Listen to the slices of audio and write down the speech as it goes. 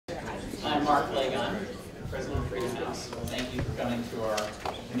Mark Lagon, President of Freedom House. Thank you for coming to our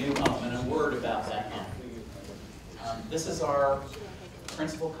new home, and a word about that home. This is our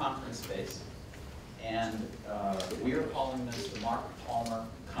principal conference space, and we are calling this the Mark Palmer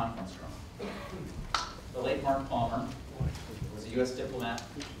Conference Room. The late Mark Palmer was a U.S. diplomat,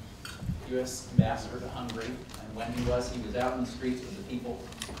 U.S. ambassador to Hungary, and when he was out in the streets with the people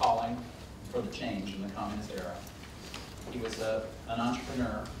calling for the change in the communist era. He was an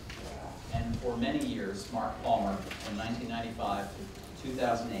entrepreneur, and for many years, Mark Palmer, from 1995 to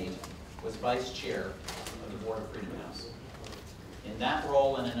 2008, was vice chair of the board of Freedom House. In that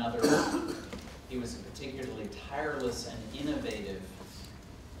role and in others, he was a particularly tireless and innovative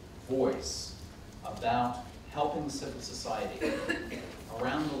voice about helping civil society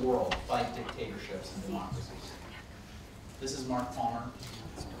around the world fight dictatorships and democracies. This is Mark Palmer.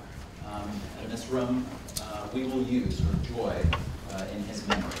 In this room, we will use with joy in his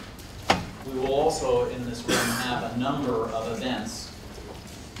memory. We will also, in this room, have a number of events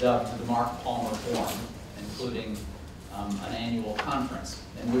dubbed the Mark Palmer Forum, including an annual conference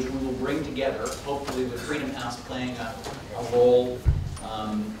in which we will bring together, hopefully with Freedom House playing a role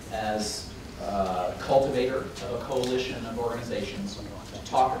as cultivator of a coalition of organizations, to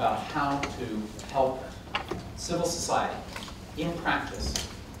talk about how to help civil society, in practice,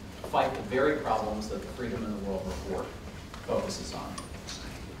 fight the very problems that the Freedom in the World Report focuses on.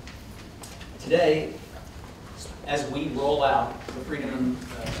 Today, as we roll out the Freedom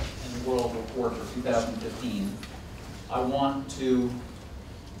in the World Report for 2015, I want to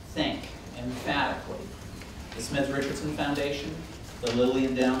thank emphatically the Smith-Richardson Foundation, the Lilly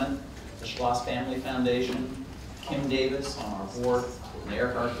Endowment, the Schloss Family Foundation, Kim Davis on our board, the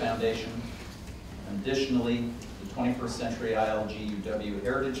Earhart Foundation, and additionally, the 21st Century ILG-UW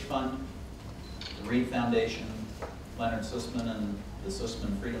Heritage Fund, the Reed Foundation, Leonard Sussman and the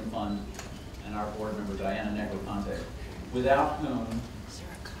Sussman Freedom Fund, and our board member Diana Negroponte, without whom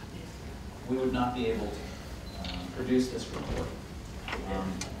we would not be able to produce this report.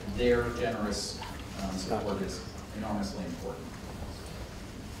 Their generous support is enormously important.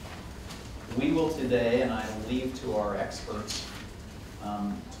 We will today, and I leave to our experts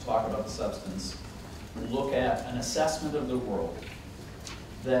to talk about the substance, look at an assessment of the world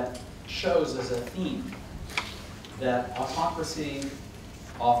that shows as a theme that autocracy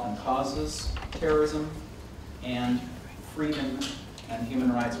often causes terrorism, and freedom and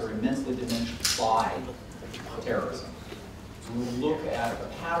human rights are immensely diminished by terrorism. We will look at a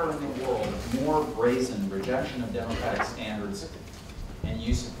pattern in the world of more brazen rejection of democratic standards and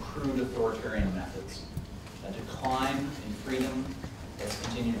use of crude authoritarian methods. A decline in freedom that's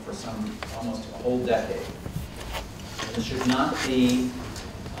continued for almost a whole decade. And this should not be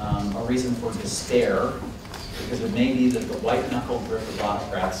a reason for despair, because it may be that the white-knuckled grip of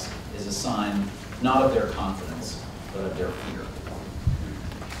autocrats is a sign not of their confidence, but of their fear.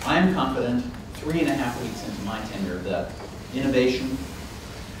 I am confident, 3.5 weeks into my tenure, that innovation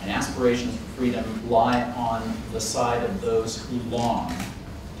and aspirations for freedom lie on the side of those who long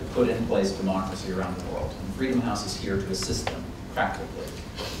to put in place democracy around the world. And Freedom House is here to assist them practically.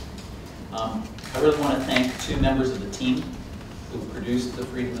 I really want to thank two members of the team who produced the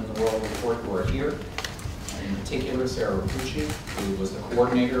Freedom in the World Report who are here. In particular, Sarah Rapucci, who was the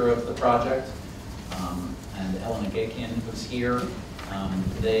coordinator of the project, and Ellen Agakian, who's here.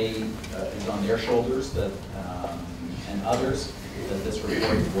 Is on their shoulders that, and others, that this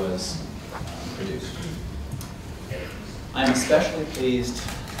report was produced. I'm especially pleased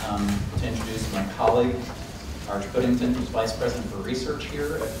to introduce my colleague, Arch Puddington, who's Vice President for Research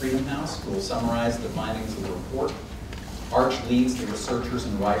here at Freedom House, who will summarize the findings of the report. Arch leads the researchers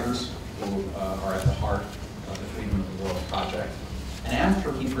and writers who are at the heart of the Freedom of the World project. And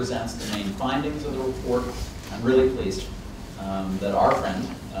after he presents the main findings of the report, I'm really pleased that our friend,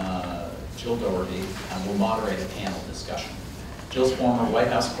 Jill Dougherty, will moderate a panel discussion. Jill's former White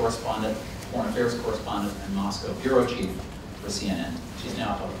House correspondent, Foreign Affairs correspondent, and Moscow bureau chief for CNN. She's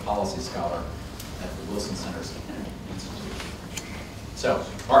now a public policy scholar at the Wilson Center's Kennan Institute. So,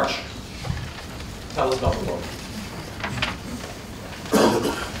 Arch, tell us about the world.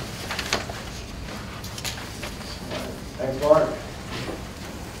 Thanks, Mark.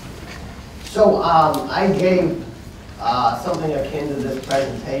 So I gave something akin to this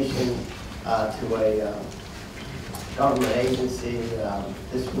presentation to a government agency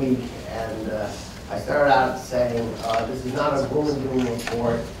this week, and I started out saying this is not a gloom and doom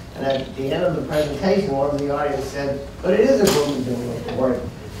report, and at the end of the presentation one of the audience said, but it is a gloom and doom report.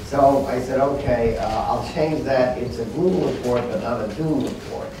 So I said, okay, I'll change that. It's a gloom report, but not a doom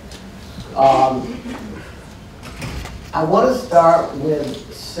report. I want to start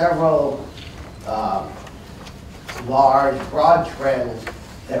with several large, broad trends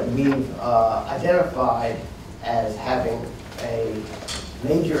that we've identified as having a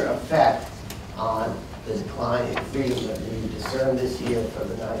major effect on the decline in freedom that we discerned this year for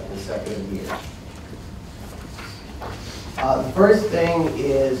the 9th consecutive year. The first thing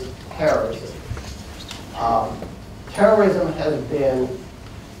is terrorism. Terrorism has been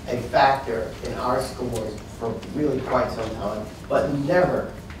a factor in our scores for really quite some time, but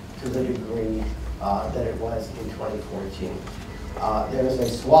never to the degree that it was in 2014. There is a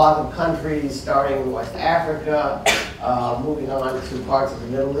swath of countries starting in West Africa, moving on to parts of the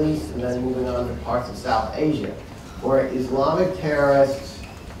Middle East, and then moving on to parts of South Asia, where Islamic terrorists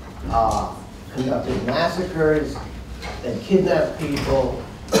conducted massacres, they kidnapped people,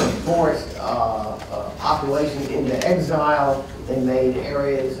 they forced populations into exile, they made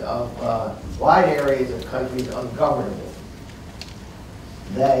wide areas of countries ungovernable.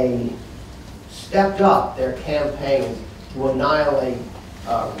 They stepped up their campaigns to annihilate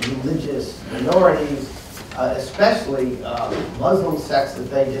religious minorities, especially Muslim sects that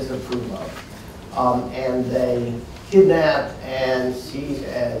they disapprove of. And they kidnapped and seized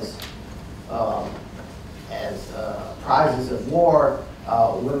as prizes of war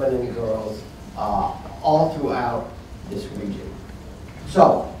women and girls all throughout this region.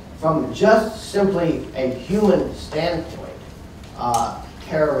 So, from just simply a human standpoint,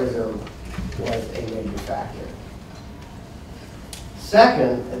 terrorism was a major factor.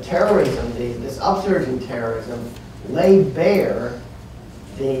 Second, this upsurge in terrorism laid bare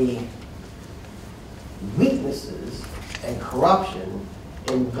the weaknesses and corruption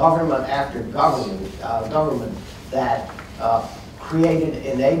in government after government that created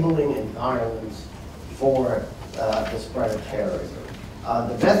enabling environments for the spread of terrorism.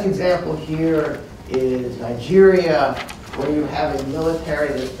 The best example here is Nigeria, where you have a military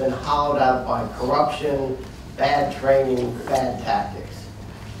that's been hollowed out by corruption, bad training, bad tactics.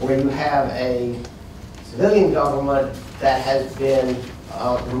 Where you have a civilian government that has been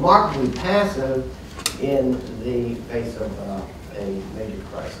remarkably passive in the face of a major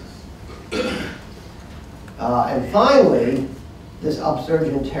crisis. And finally, this upsurge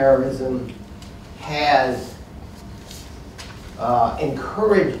in terrorism has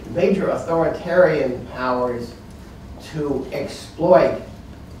encouraged major authoritarian powers to exploit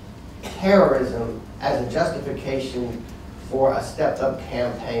terrorism as a justification for a stepped-up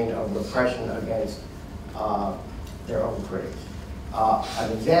campaign of repression against their own critics.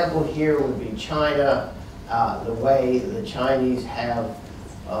 An example here would be China, the way the Chinese have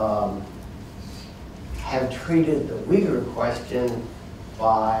treated the Uyghur question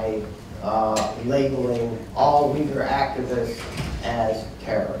by labeling all Uyghur activists as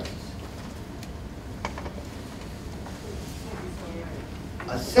terrorists.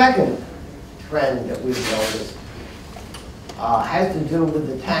 A second trend that we've noticed has to do with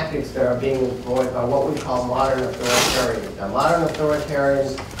the tactics that are being employed by what we call modern authoritarians. Now, modern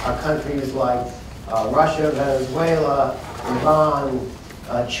authoritarians are countries like Russia, Venezuela, Iran,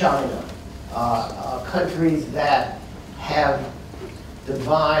 China, countries that have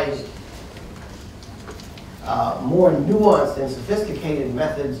devised more nuanced and sophisticated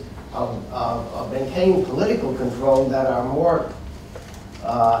methods of maintaining political control that are more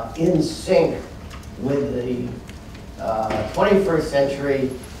in sync with the 21st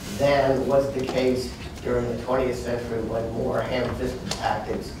century than was the case during the 20th century, when more ham-fisted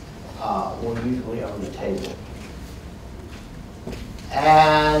tactics were usually on the table.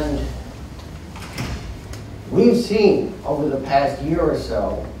 And we've seen over the past year or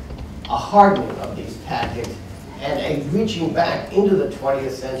so a hardening of these tactics and a reaching back into the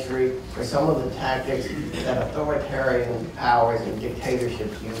 20th century for some of the tactics that authoritarian powers and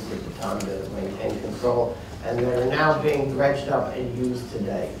dictatorships used at the time to maintain control, and that are now being dredged up and used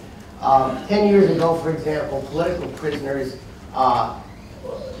today. 10 years ago, for example, political prisoners,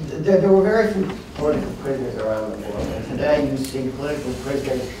 there were very few political prisoners around the world, and today you see political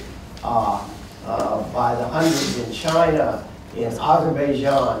prisoners by the hundreds in China, in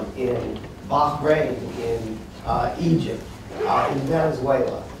Azerbaijan, in Bahrain, in Egypt, in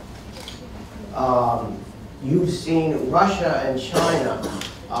Venezuela. You've seen Russia and China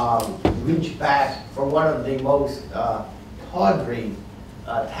reach back for one of the most tawdry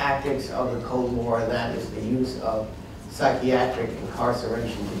tactics of the Cold War, and that is the use of psychiatric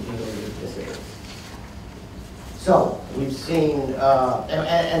incarceration to deal with dissidents. So we've seen,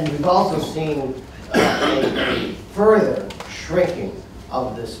 and we've also seen a further shrinking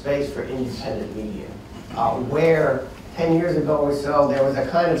of the space for independent media, where 10 years ago or so there was a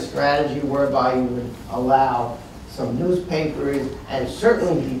kind of strategy whereby you would allow some newspapers and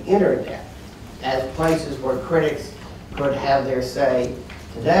certainly the internet as places where critics could have their say.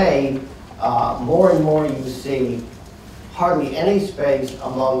 Today, more and more you see hardly any space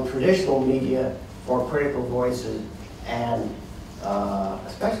among traditional media for critical voices, and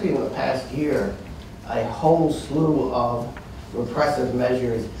especially in the past year, a whole slew of repressive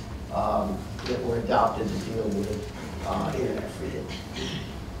measures that were adopted to deal with internet freedom.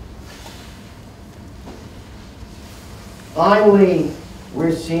 Finally,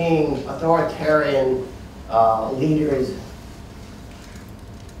 we're seeing authoritarian leaders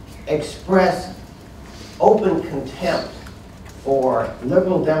express open contempt for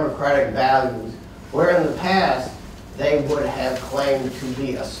liberal democratic values, where in the past they would have claimed to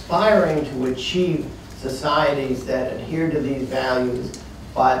be aspiring to achieve societies that adhere to these values,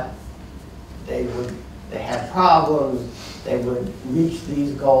 but they had problems. They would reach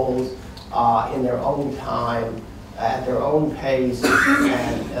these goals in their own time, at their own pace,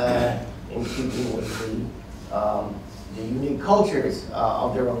 and in keeping with the unique cultures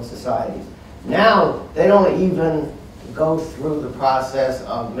of their own societies. Now, they don't even go through the process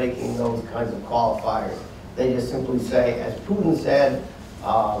of making those kinds of qualifiers. They just simply say, as Putin said,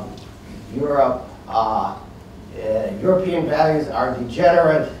 European values are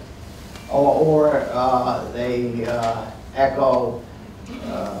degenerate, or they echo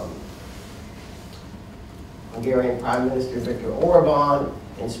Hungarian Prime Minister Viktor Orban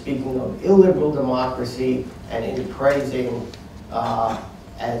in speaking of illiberal democracy and in praising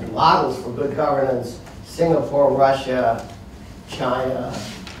as models for good governance Singapore, Russia, China,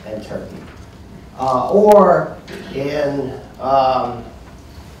 and Turkey. Or in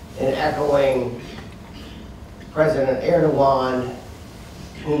echoing President Erdogan,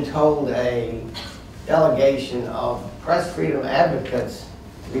 who told a delegation of press freedom advocates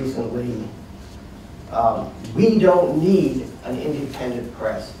recently, we don't need an independent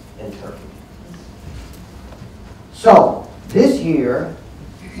press in Turkey. So, this year,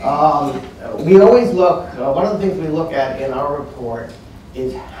 we always look, one of the things we look at in our report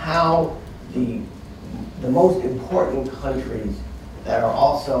is how the most important countries that are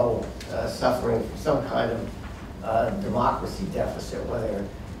also suffering from some kind of democracy deficit, whether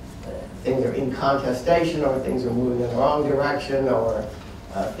things are in contestation or things are moving in the wrong direction or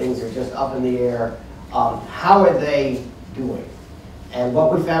things are just up in the air, how are they doing? And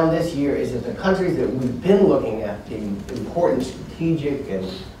what we found this year is that the countries that we've been looking at, the important strategic and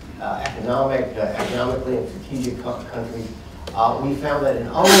economically and strategic countries, we found that in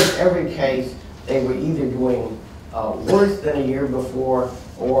almost every case, they were either doing worse than a year before,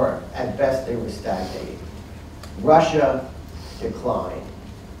 or at best they were stagnating. Russia declined.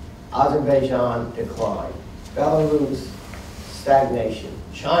 Azerbaijan declined. Belarus, stagnation.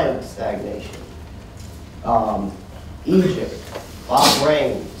 China, stagnation. Egypt,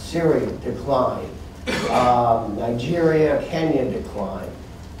 Bahrain, Syria, decline. Nigeria, Kenya, decline.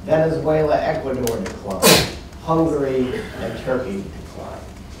 Venezuela, Ecuador, decline. Hungary and Turkey decline.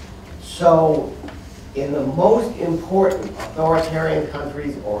 So, in the most important authoritarian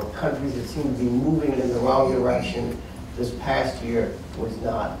countries or countries that seem to be moving in the wrong direction, this past year was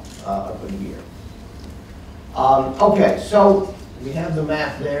not a good year. Okay, so we have the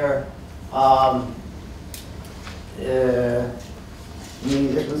map there. This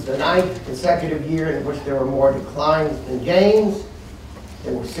was the 9th consecutive year in which there were more declines than gains.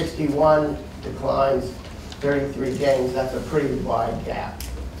 There were 61 declines, 33 gains. That's a pretty wide gap.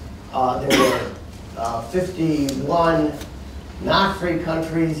 There were 51 not free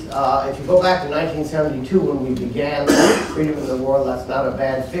countries. If you go back to 1972 when we began freedom in the world, that's not a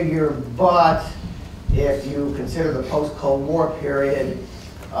bad figure. But if you consider the post-Cold War period,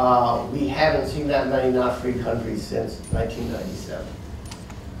 we haven't seen that many not free countries since 1997.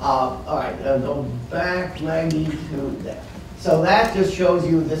 All right, now go back 92 there. So that just shows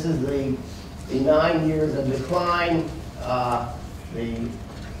you this is the 9 years of decline.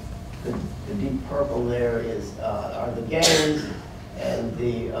 The deep purple there are the gains, and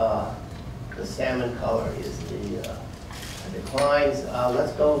the salmon color is the declines.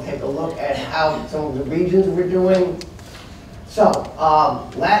 Let's go take a look at how some of the regions were doing. So,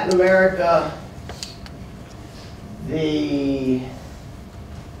 Latin America, there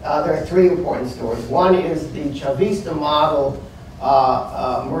are 3 important stories. One is the Chavista model,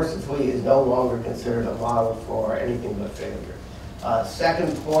 mercifully, is no longer considered a model for anything but failure.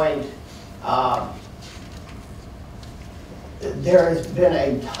 Second point, there has been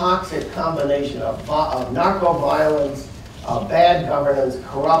a toxic combination of narco-violence, bad governance,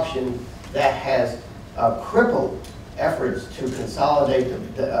 corruption that has crippled efforts to consolidate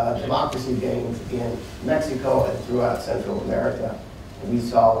the democracy gains in Mexico and throughout Central America. We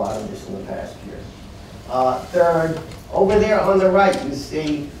saw a lot of this in the past year. Third, over there on the right, you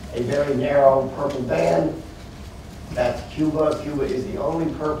see a very narrow purple band. That's Cuba. Cuba is the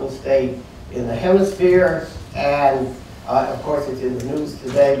only purple state in the hemisphere, and of course it's in the news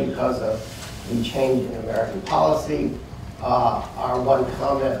today because of the change in American policy. Our one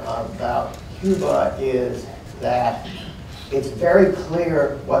comment about Cuba is that it's very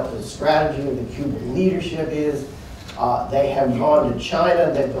clear what the strategy of the Cuban leadership is. They have gone to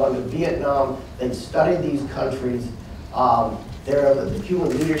China, they've gone to Vietnam, they've studied these countries. The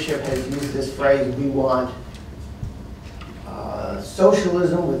Cuban leadership has used this phrase, we want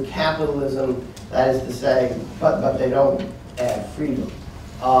socialism with capitalism, that is to say, but they don't add freedom.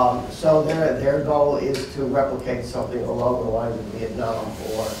 So their goal is to replicate something along the lines of Vietnam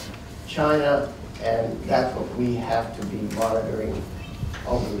or China, and that's what we have to be monitoring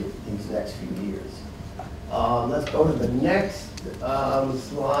over these next few years. Let's go to the next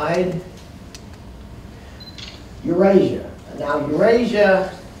slide. Eurasia. Now,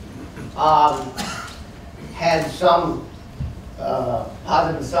 Eurasia had some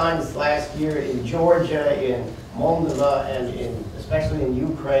positive signs last year in Georgia, in Moldova, and especially in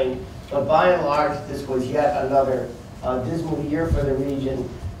Ukraine. But by and large, this was yet another dismal year for the region.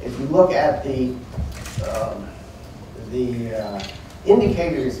 If you look at the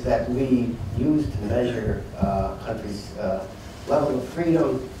indicators that we use to measure countries' level of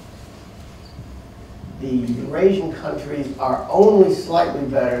freedom, the Eurasian countries are only slightly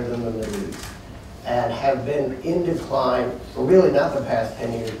better than the Middle East and have been in decline for really not the past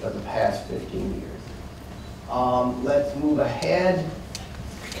 10 years, but the past 15 years. Let's move ahead.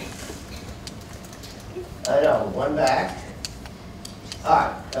 One back. All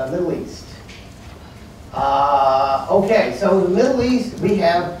right, Middle East. Okay, so the Middle East, we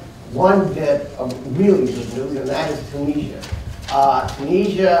have one bit of really good news, and that is Tunisia.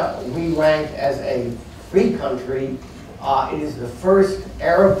 Tunisia, we ranked as a free country. It is the first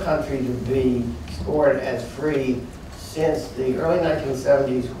Arab country to be scored as free since the early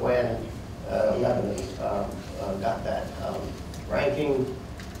 1970s when Lebanon got that ranking.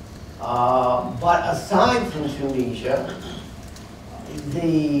 But aside from Tunisia,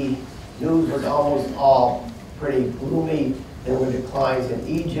 the news was almost all pretty gloomy. There were declines in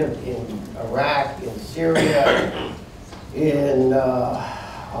Egypt, in Iraq, in Syria, in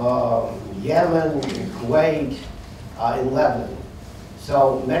Yemen, in Kuwait, in Lebanon.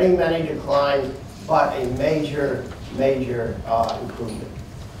 So many, many declines, but a major, major improvement.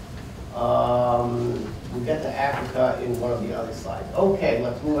 We'll get to Africa in one of the other slides. Okay,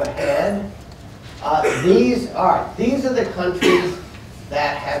 let's move ahead. These are the countries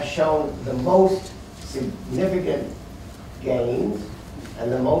that have shown the most significant gains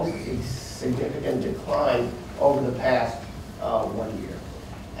and the most significant decline over the past 1 year.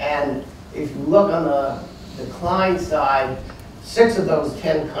 And if you look on the decline side, 6 of those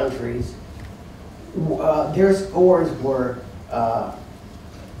 10 countries, their scores were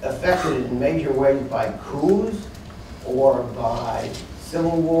affected in major ways by coups or by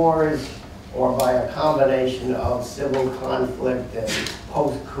civil wars or by a combination of civil conflict and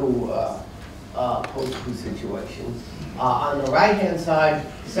post-coup situations. On the right-hand side,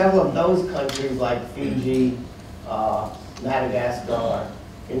 several of those countries like Fiji, Madagascar,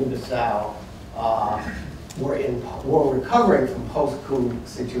 Guinea-Bissau were recovering from post-coup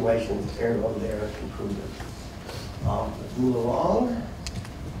situations, ergo their improvement. Let's move along.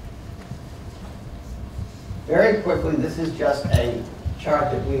 Very quickly, this is just a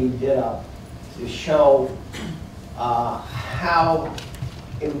chart that we did up to show how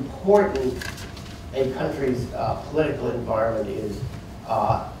important a country's political environment is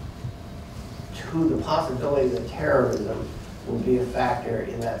to the possibility that terrorism will be a factor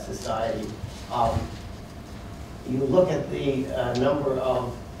in that society. You look at the number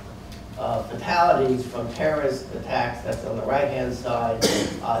of fatalities from terrorist attacks, that's on the right-hand side,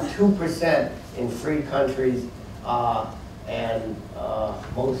 2% in free countries, and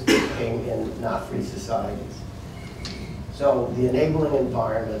most came in not free societies. So the enabling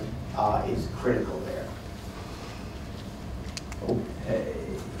environment is critical there. Okay,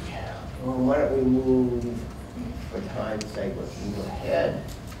 well, why don't we move, for time's sake, let's move ahead.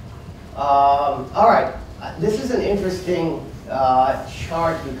 All right, this is an interesting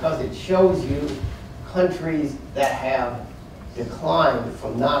chart because it shows you countries that have declined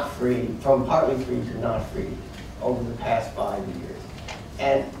from partly free to not free over the past 5 years.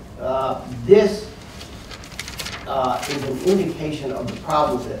 And this is an indication of the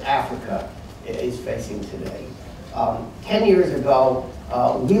problems that Africa is facing today. 10 years ago,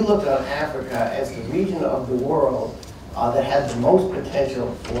 we looked at Africa as the region of the world that had the most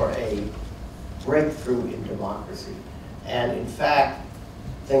potential for a breakthrough in democracy. And in fact,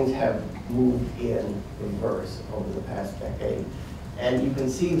 things have moved in reverse over the past decade. And you can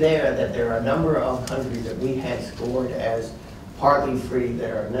see there that there are a number of countries that we had scored as partly free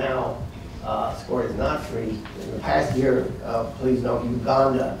that are now scored as not free. In the past year, please note,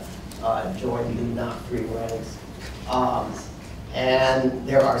 Uganda joined the not free ranks. And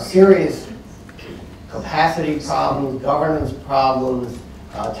there are serious capacity problems, governance problems,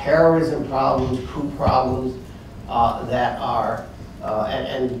 terrorism problems, coup problems that are,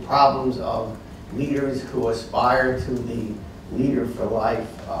 and problems of leaders who aspire to the leader for life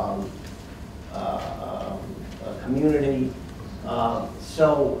community.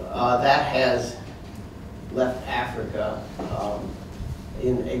 So that has left Africa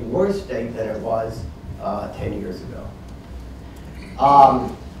in a worse state than it was 10 years ago.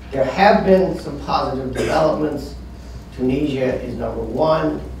 There have been some positive developments. Tunisia is number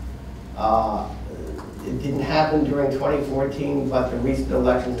one. It didn't happen during 2014, but the recent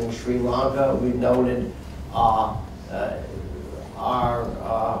elections in Sri Lanka, we've noted, are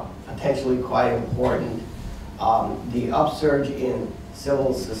potentially quite important. The upsurge in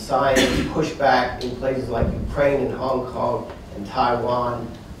civil society pushback in places like Ukraine and Hong Kong and Taiwan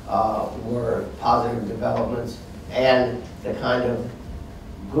were positive developments, and the kind of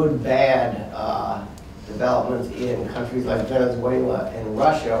good-bad developments in countries like Venezuela and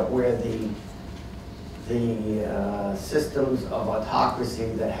Russia, where the systems of autocracy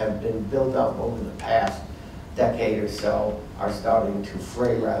that have been built up over the past decade or so are starting to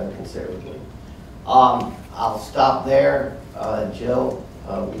fray rather considerably. I'll stop there. Jill,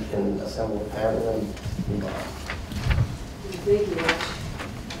 we can assemble a panel and move on. Thank you, Rich.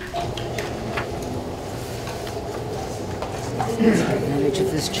 Manage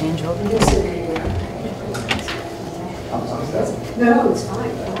if this change over? No, it's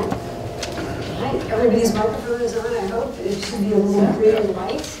fine. Hi, everybody's microphone is on, I hope. It should be a little green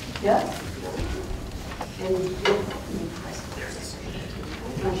light. Yeah. And,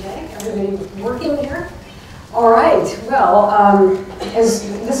 okay, everybody working here? All right, well, as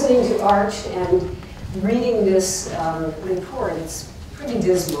listening to Arch and reading this report, it's pretty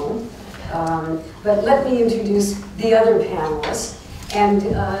dismal. But let me introduce the other panelists. And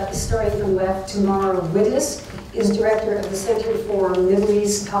starting from left, Tamara Wittes is director of the Center for Middle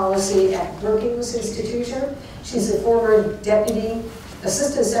East Policy at Brookings Institution. She's a former deputy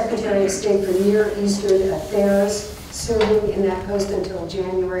assistant secretary of state for Near Eastern Affairs, serving in that post until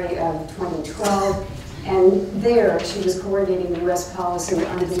January of 2012. And there, she was coordinating U.S. policy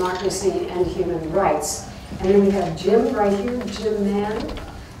on democracy and human rights. And then we have Jim right here, Jim Mann,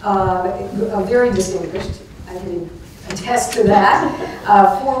 a very distinguished, I can attest to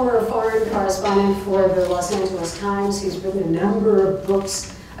that, former foreign correspondent for the Los Angeles Times. He's written a number of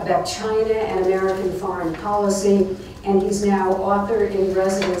books about China and American foreign policy, and he's now author in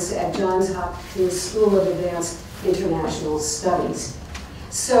residence at Johns Hopkins School of Advanced International Studies.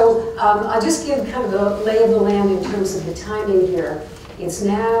 So I'll just give kind of a lay of the land in terms of the timing here. It's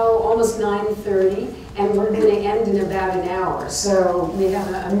now almost 9:30, and we're going to end in about an hour. So we have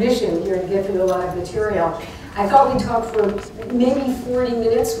a mission here to get through a lot of material. I thought we'd talk for maybe 40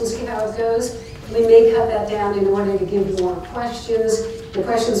 minutes. We'll see how it goes. We may cut that down in order to give more questions. The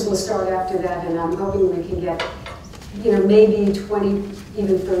questions will start after that, and I'm hoping we can get, maybe 20,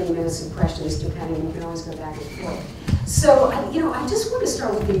 even 30 minutes of questions, depending. We can always go back and forth. So, I just want to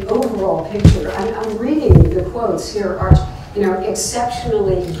start with the overall picture. I'm reading the quotes here, Arch,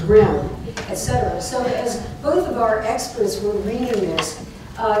 exceptionally grim, etc. So as both of our experts were reading this,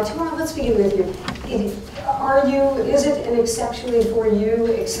 Tamara, let's begin with you. Is it an exceptionally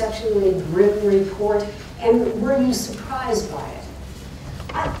grim report, and were you surprised by it?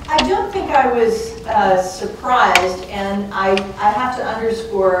 I don't think I was surprised, and I have to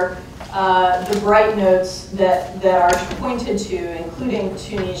underscore the bright notes that Arch pointed to, including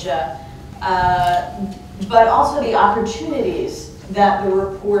Tunisia, but also the opportunities that the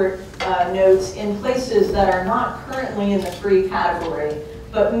report notes in places that are not currently in the free category,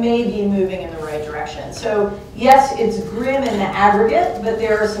 but may be moving in the right direction. So yes, it's grim in the aggregate, but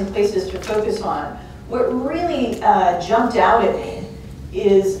there are some places to focus on. What really jumped out at me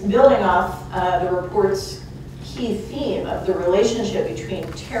is building off the report's key theme of the relationship between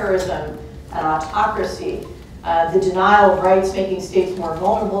terrorism and autocracy, the denial of rights making states more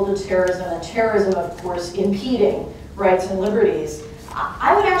vulnerable to terrorism, and terrorism, of course, impeding rights and liberties.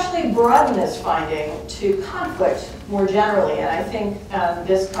 I would actually broaden this finding to conflict more generally, and I think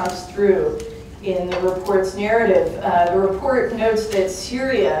this comes through in the report's narrative. The report notes that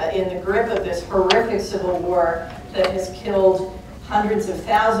Syria, in the grip of this horrific civil war, that has killed hundreds of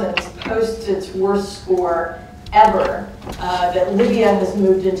thousands, posts its worst score ever, that Libya has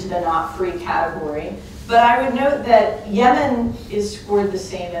moved into the not free category. But I would note that Yemen is scored the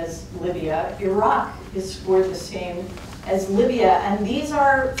same as Libya, Iraq is scored the same as Libya, and these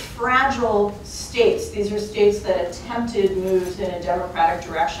are fragile states. These are states that attempted moves in a democratic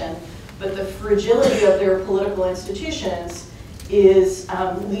direction, but the fragility of their political institutions is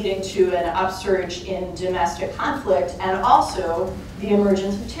leading to an upsurge in domestic conflict and also the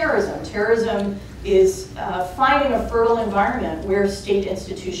emergence of terrorism. Terrorism is finding a fertile environment where state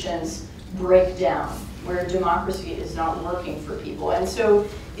institutions break down, where democracy is not working for people. And so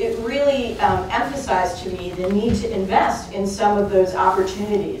it really emphasized to me the need to invest in some of those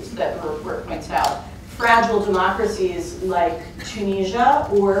opportunities that the report points out. Fragile democracies like Tunisia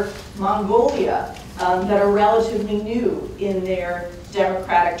or Mongolia that are relatively new in their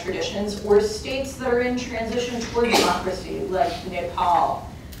democratic traditions, or states that are in transition toward democracy like Nepal.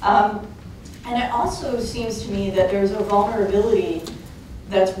 And it also seems to me that there's a vulnerability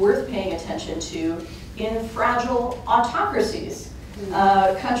that's worth paying attention to in fragile autocracies.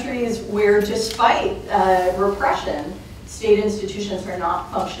 Countries where, despite repression, state institutions are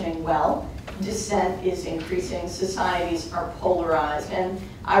not functioning well, dissent is increasing, societies are polarized. And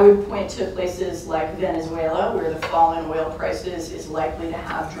I would point to places like Venezuela, where the fall in oil prices is likely to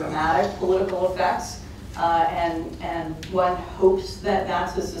have dramatic political effects. And one hopes that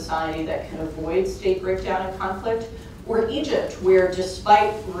that's a society that can avoid state breakdown and conflict. Or Egypt, where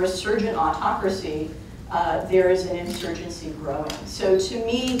despite resurgent autocracy, there is an insurgency growing. So to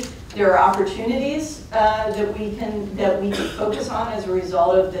me, there are opportunities that we can focus on as a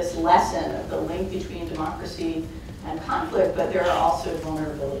result of this lesson of the link between democracy and conflict, but there are also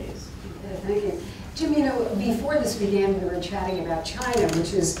vulnerabilities. Thank you. Jim, you know, before this began, we were chatting about China,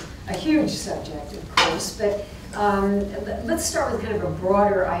 which is a huge subject, of course, but let's start with kind of a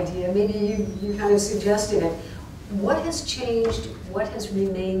broader idea. Maybe you kind of suggested it. What has changed? What has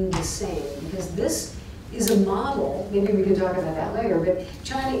remained the same? Because this is a model, maybe we can talk about that later, but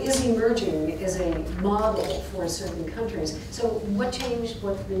China is emerging as a model for certain countries. So what changed,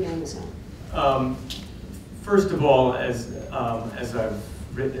 what remained the same? First of all, as I've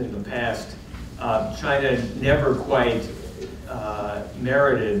written in the past, China never quite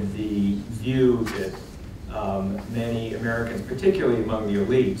merited the view that many Americans, particularly among the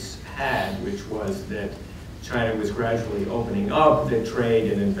elites, had, which was that China was gradually opening up, that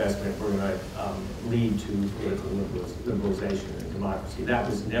trade and investment were going to lead to political liberalization and democracy. That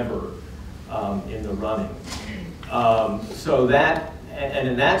was never in the running. So that, and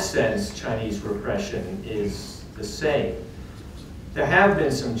in that sense, Chinese repression is the same. There have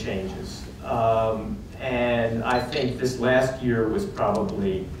been some changes, and I think this last year was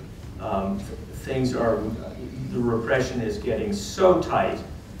probably, the repression is getting so tight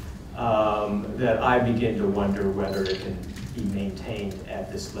that I begin to wonder whether it can be maintained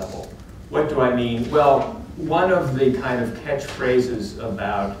at this level. What do I mean? Well, one of the kind of catchphrases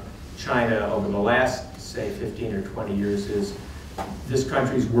about China over the last, say, 15 or 20 years is this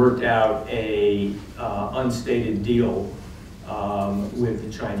country's worked out a unstated deal with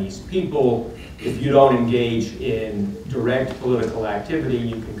the Chinese people. If you don't engage in direct political activity,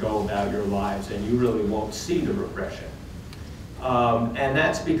 you can go about your lives and you really won't see the repression. And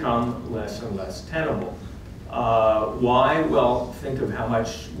that's become less and less tenable. Why? Well, think of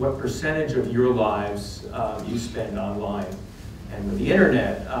what percentage of your lives you spend online. And with the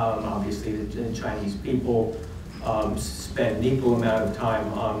internet, obviously the Chinese people spend an equal amount of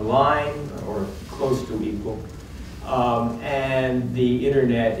time online, or close to equal. And the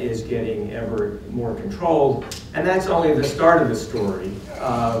internet is getting ever more controlled. And that's only the start of the story.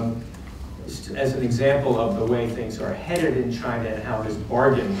 As an example of the way things are headed in China and how this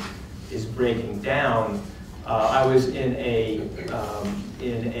bargain is breaking down, I was in a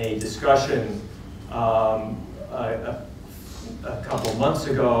discussion a couple months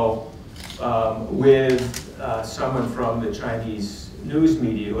ago with someone from the Chinese news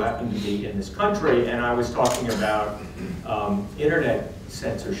media who happened to be in this country, and I was talking about internet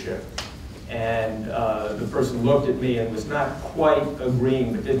censorship. And the person looked at me and was not quite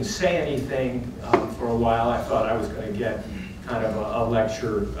agreeing, but didn't say anything for a while. I thought I was going to get kind of a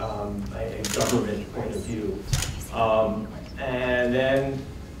lecture, a government point of view. And then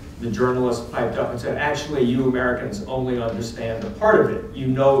the journalist piped up and said, actually, you Americans only understand a part of it. You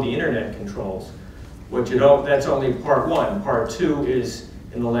know the internet controls. What you don't, that's only part one. Part two is,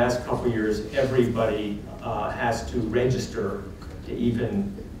 in the last couple of years, everybody has to register to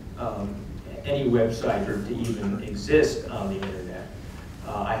even any website or to even exist on the internet.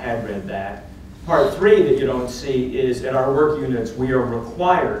 I had read that. Part 3 that you don't see is at our work units, we are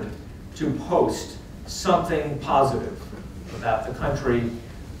required to post something positive about the country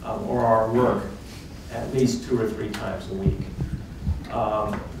or our work at least 2 or 3 times a week.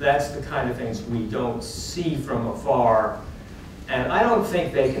 That's the kind of things we don't see from afar, and I don't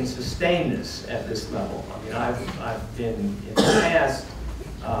think they can sustain this at this level. I mean, I've been in the past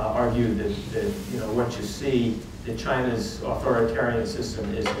argued that what you see, that China's authoritarian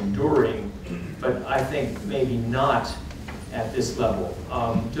system is enduring, but I think maybe not at this level.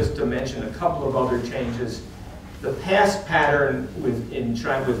 Just to mention a couple of other changes, the past pattern with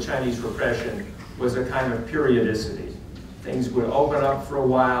Chinese repression was a kind of periodicity. Things would open up for a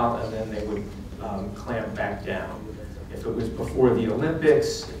while and then they would clamp back down. If it was before the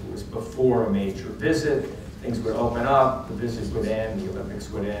Olympics, if it was before a major visit, things would open up, the visit would end, the Olympics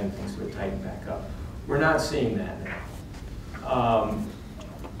would end, things would tighten back up. We're not seeing that now.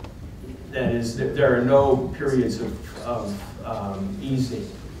 That is, there are no periods of easing.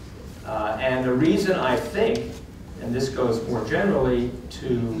 And the reason I think, and this goes more generally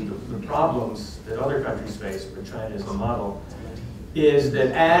to the problems that other countries face, but China is a model, is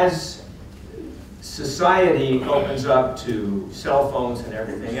that as society opens up to cell phones and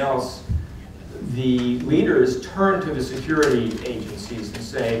everything else, the leaders turn to the security agencies and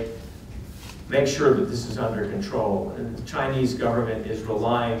say, make sure that this is under control. And the Chinese government is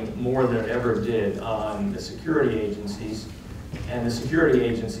relying more than it ever did on the security agencies, and the security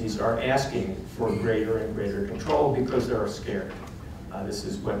agencies are asking for greater and greater control because they're scared. This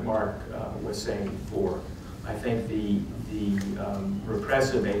is what Mark was saying before. I think the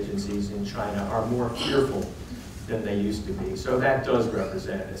repressive agencies in China are more fearful than they used to be. So that does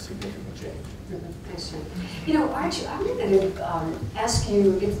represent a significant change. Thanks, Jim. You know, Archie, I'm going to ask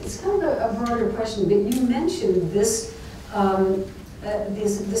you, it's kind of a broader question, but you mentioned this,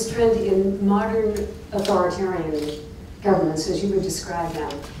 this trend in modern authoritarian governments, as you would describe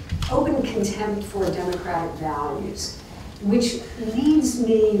them, open contempt for democratic values, which leads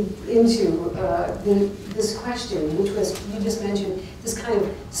me into this question, which was, you just mentioned, this kind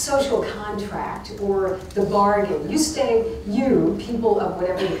of social contract or the bargain. You, people of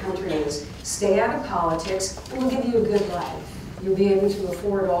whatever the country is, stay out of politics and we'll give you a good life. You'll be able to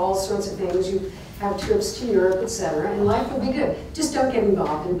afford all sorts of things. You have trips to Europe, etc., and life will be good. Just don't get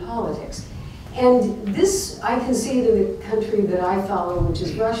involved in politics. And this, I can see it in the country that I follow, which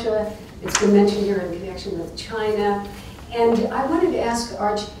is Russia. It's been mentioned here in connection with China. And I wanted to ask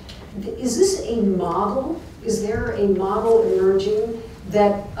Arch, is this a model? Is there a model emerging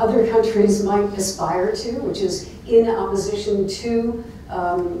that other countries might aspire to, which is in opposition to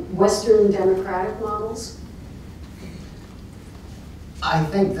Western democratic models? I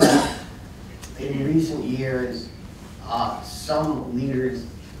think that in recent years, some leaders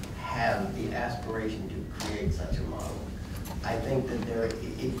have the aspiration to create such a model. I think that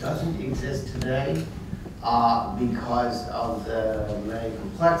it doesn't exist today because of the many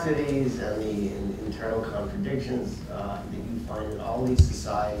complexities and the internal contradictions that you find in all these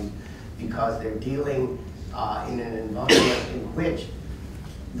societies, because they're dealing in an environment in which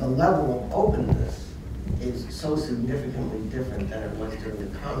the level of openness is so significantly different than it was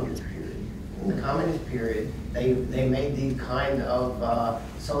during the communist period. In the communist period, they made these kind of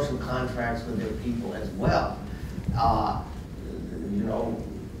social contracts with their people as well. You know,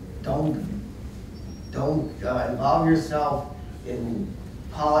 don't involve yourself in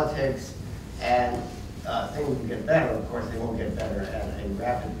politics and things will get better. Of course, they won't get better at a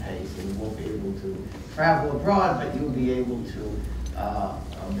rapid pace, and you won't be able to travel abroad, but you'll be able to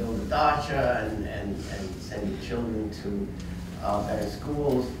build a dacha and send your children to better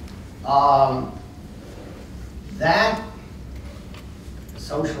schools. That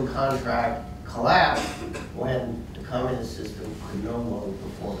social contract collapsed when the communist system could no longer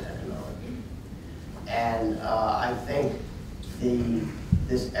perform economically. And I think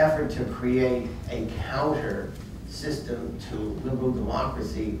this effort to create a counter system to liberal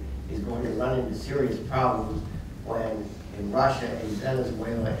democracy is going to run into serious problems when in Russia, in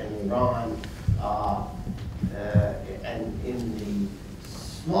Venezuela, in Iran, and in the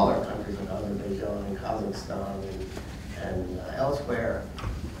smaller countries in Azerbaijan and Kazakhstan and elsewhere,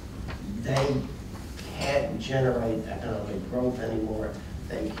 they can't generate economic growth anymore.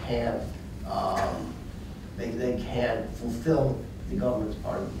 They can't fulfill the government's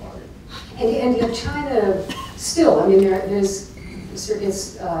part of the bargain. And yet China still, I mean,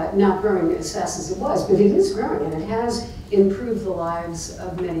 it's not growing as fast as it was, but it is growing, and it has improved the lives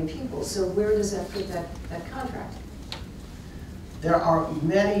of many people. So where does that put that contract? There are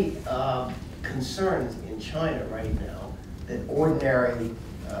many concerns in China right now that ordinary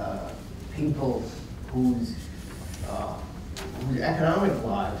people whose economic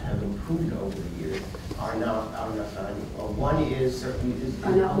lives have improved over the years are not signing. Well, one is certainly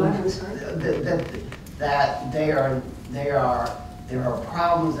Are not what? I'm sorry. That there are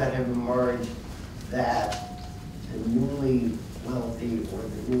problems that have emerged that the newly wealthy or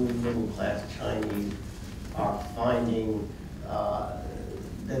the newly middle class Chinese are finding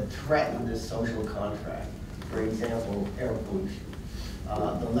that threaten the social contract. For example, air pollution.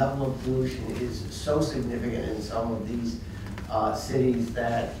 The level of pollution is so significant in some of these cities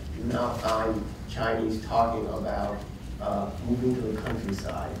that you now find Chinese talking about moving to the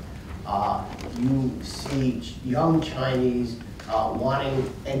countryside. You see young Chinese wanting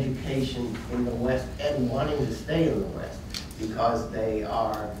education in the West and wanting to stay in the West because they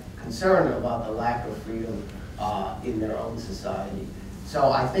are concerned about the lack of freedom in their own society.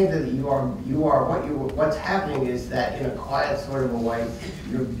 So I think that what's happening is that in a quiet sort of a way,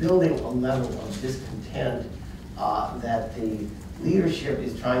 you're building a level of discontent that the leadership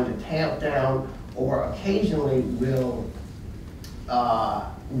is trying to tamp down, or occasionally will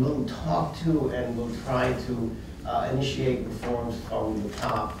talk to and will try to initiate reforms from the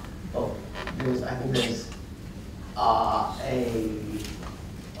top. But I think there's a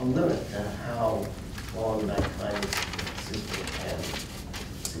limit to how long that kind of system can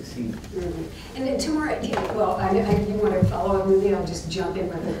succeed. Mm-hmm. And then Tamara, well, you want to follow up, maybe I'll just jump in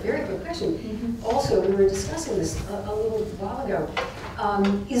with a very quick question. Mm-hmm. Also, we were discussing this a little while ago.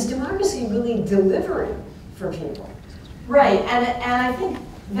 Is democracy really delivering for people? Right, and I think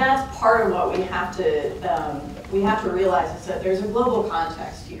that's part of what we have to realize is that there's a global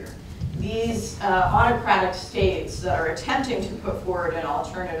context here. These autocratic states that are attempting to put forward an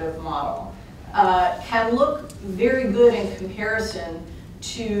alternative model can look very good in comparison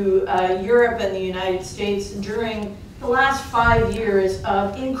to Europe and the United States during the last 5 years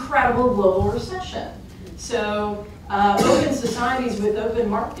of incredible global recession. So open societies with open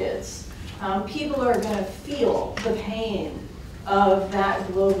markets, people are going to feel the pain of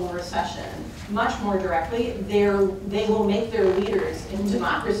that global recession much more directly. They will make their leaders in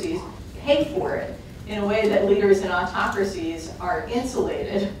democracies pay for it in a way that leaders in autocracies are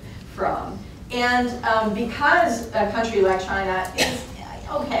insulated from. And because a country like China is,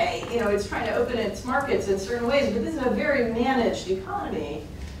 okay, it's trying to open its markets in certain ways, but this is a very managed economy,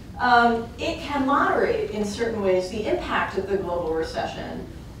 it can moderate in certain ways the impact of the global recession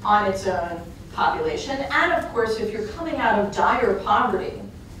on its own population. And of course, if you're coming out of dire poverty,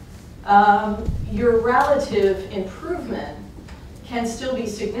 your relative improvement can still be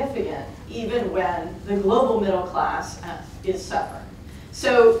significant even when the global middle class is suffering.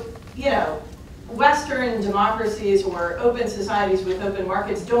 So, Western democracies or open societies with open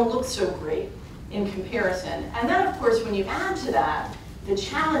markets don't look so great in comparison. And then, of course, when you add to that the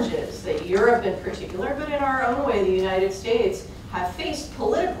challenges that Europe in particular, but in our own way, the United States, have faced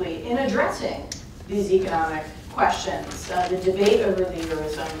politically in addressing these economic questions, the debate over the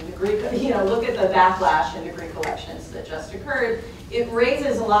Eurozone, the Greek, look at the backlash in the Greek elections that just occurred. It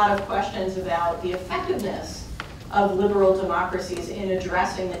raises a lot of questions about the effectiveness of liberal democracies in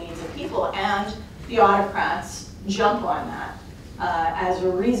addressing the needs of people, and the autocrats jump on that as a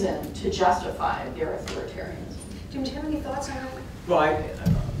reason to justify their authoritarianism. Jim, do you have any thoughts on that? Well,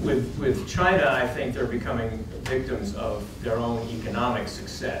 with China, I think they're becoming victims of their own economic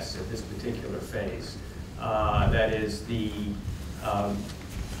success at this particular phase. That is, the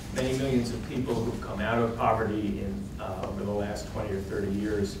many millions of people who've come out of poverty over the last 20 or 30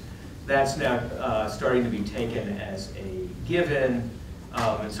 years. That's now starting to be taken as a given.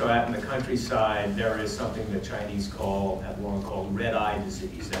 And so out in the countryside, there is something the Chinese have long called red-eye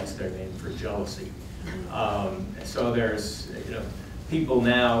disease. That's their name for jealousy. So there's, people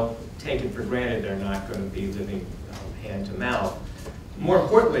now take it for granted they're not going to be living hand to mouth. More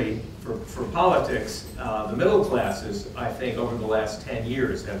importantly, for politics, the middle classes, I think, over the last 10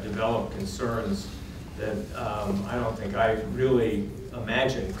 years have developed concerns that I don't think I really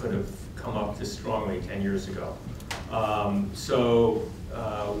imagined could have come up this strongly 10 years ago.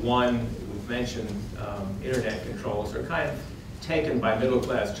 One, we've mentioned internet controls are kind of taken by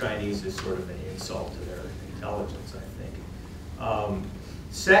middle-class Chinese as sort of an insult to their intelligence, I think.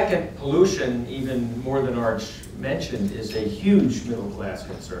 Second, pollution, even more than Arch mentioned, is a huge middle-class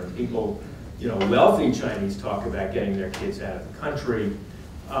concern. People, wealthy Chinese talk about getting their kids out of the country.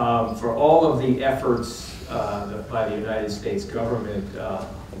 For all of the efforts by the United States government,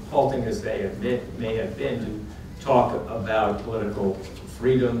 halting as they may have been, to talk about political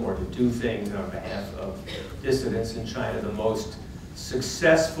freedom or to do things on behalf of dissidents in China, the most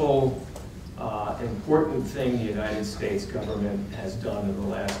successful, important thing the United States government has done in the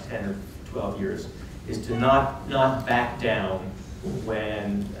last 10 or 12 years, is to not back down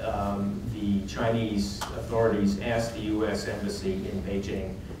when the Chinese authorities asked the U.S. Embassy in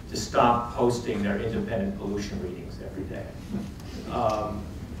Beijing to stop posting their independent pollution readings every day.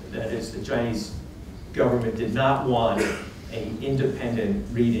 That is, the Chinese government did not want an independent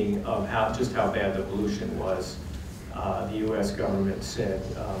reading of just how bad the pollution was. The U.S. government said,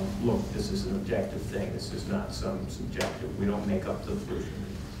 look, this is an objective thing. This is not some subjective. We don't make up the pollution.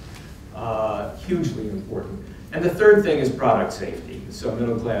 Hugely important. And the third thing is product safety. So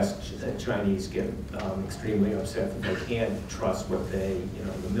middle-class Chinese get extremely upset that they can't trust what the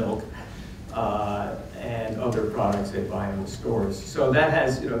milk and other products they buy in the stores. So that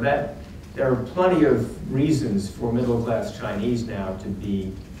has, there are plenty of reasons for middle-class Chinese now to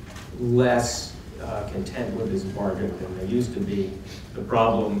be less content with this bargain than they used to be. The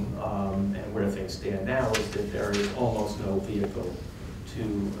problem and where things stand now is that there is almost no vehicle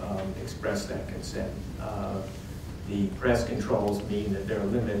to express that consent. The press controls mean that there are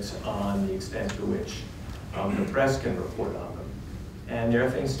limits on the extent to which the press can report on them. And there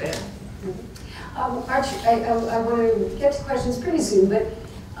things stand. Archie, I want to get to questions pretty soon, but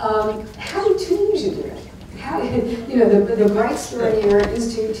how did Tunisia do it? How, the bright story here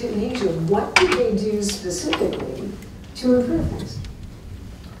is Tunisia. What did they do specifically to improve things?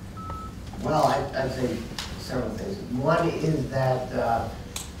 Well, I'd say several things. One is that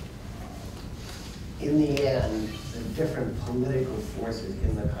in the end, the different political forces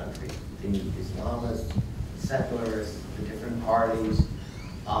in the country, the Islamists, secularists, the different parties,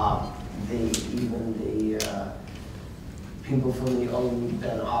 even the people from the old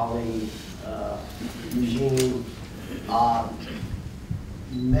Ben Ali regime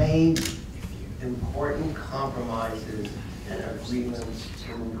made important compromises and agreements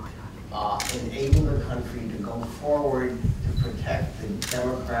to enable the country to go forward to protect the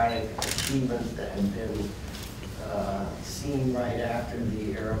democratic achievements that had been seen right after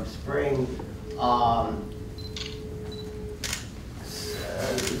the Arab Spring.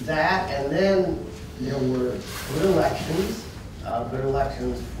 That, and then there were good elections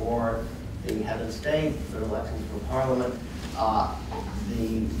for the head of state, good elections for parliament.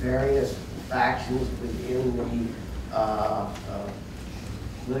 The various factions within the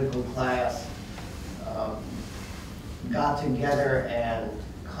political class got together and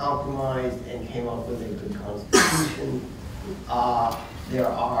compromised and came up with a good constitution. There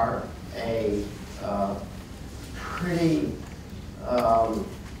are a pretty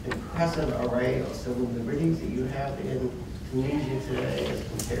impressive array of civil liberties that you have in Tunisia today as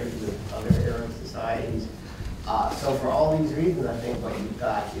compared to other Arab societies. So for all these reasons, I think what you've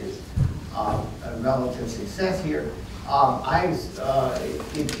got is a relative success here.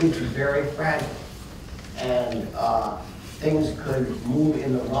 It's very fragile, and things could move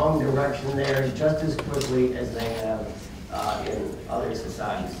in the wrong direction there just as quickly as they have in other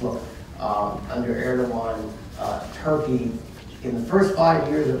societies. Look, under Erdogan, Turkey, in the first 5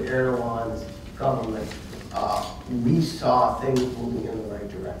 years of Erdogan's government, we saw things moving in the right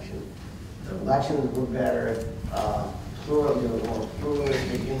direction. The elections were better, there were more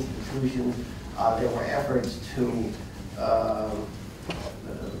pluralistic institutions, there were efforts to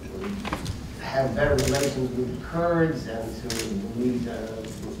have better relations with the Kurds and to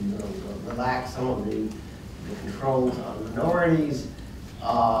relax some of the controls on minorities.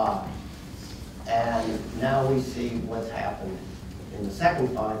 And now we see what's happened in the second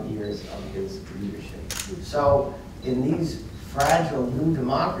 5 years of his leadership. So in these fragile new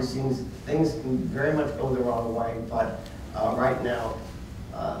democracies, things can very much go the wrong way, but right now,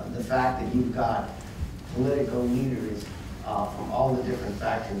 the fact that you've got political leaders from all the different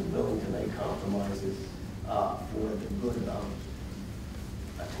factions willing to make compromises for the good of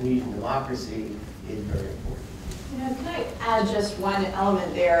a Tunisian democracy is very important. Can I add just one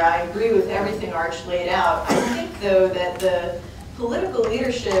element there? I agree with everything Arch laid out. I think, though, that the political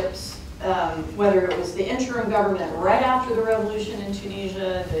leaderships, whether it was the interim government right after the revolution in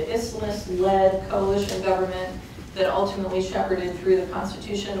Tunisia, the Islamist-led coalition government that ultimately shepherded through the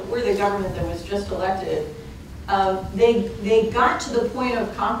constitution, or the government that was just elected, they got to the point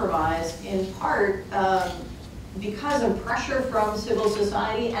of compromise in part because of pressure from civil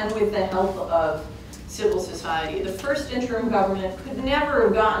society and with the help of civil society. The first interim government could never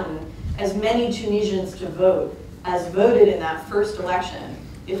have gotten as many Tunisians to vote as voted in that first election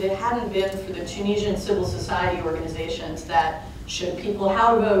if it hadn't been for the Tunisian civil society organizations that showed people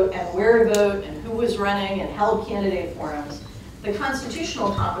how to vote and where to vote and who was running and held candidate forums. The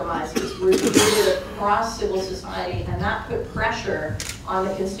constitutional compromises were debated across civil society, and that put pressure on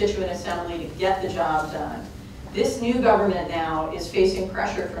the Constituent Assembly to get the job done. This new government now is facing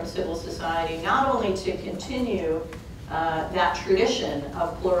pressure from civil society, not only to continue that tradition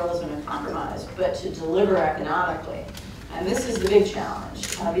of pluralism and compromise, but to deliver economically. And this is the big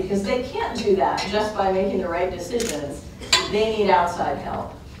challenge, because they can't do that just by making the right decisions. They need outside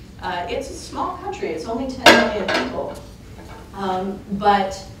help. It's a small country, it's only 10 million people.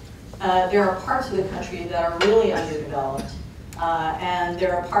 But there are parts of the country that are really underdeveloped. And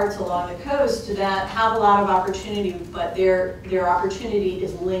there are parts along the coast that have a lot of opportunity, but their opportunity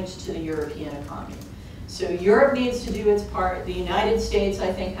is linked to the European economy. So Europe needs to do its part. The United States,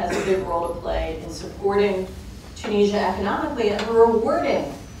 I think, has a big role to play in supporting Tunisia economically and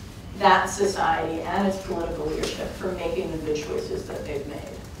rewarding that society and its political leadership for making the good choices that they've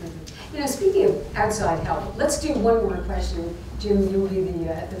made. You know, speaking of outside help, let's do one more question. Jim, you'll be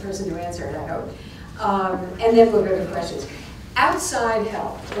the person to answer it, I hope. And then we'll go to questions. Outside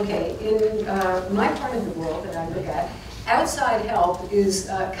help, okay, in my part of the world that I look at, outside help is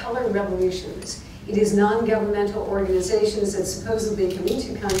color revolutions. It is non-governmental organizations that supposedly come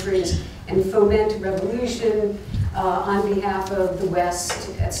into countries and foment revolution on behalf of the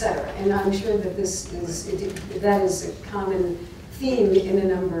West, etc. And I'm sure that that is a common theme in a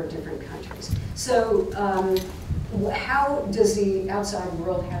number of different countries. So how does the outside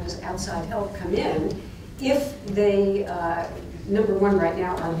world, how does outside help come in if they, number one, right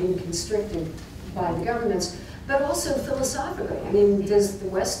now are being constricted by the governments, but also philosophically? I mean, does the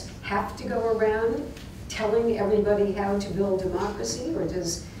West have to go around telling everybody how to build democracy, or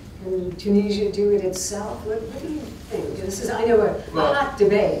does Tunisia do it itself? What do you think? This is, I know, a hot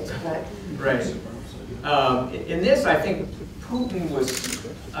debate, but... Right. In this, I think Putin was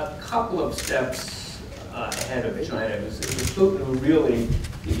a couple of steps ahead of China. It was Putin who really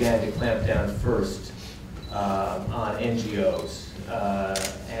began to clamp down first on NGOs.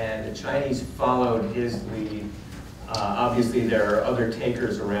 And the Chinese followed his lead. Obviously, there are other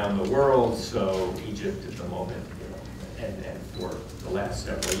takers around the world, so Egypt at the moment, you know, and for the last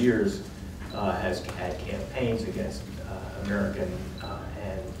several years, has had campaigns against American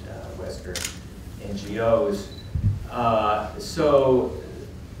and Western NGOs. So,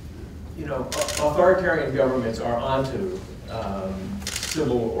 you know, authoritarian governments are onto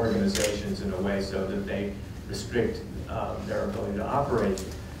civil organizations in a way so that they restrict their ability to operate.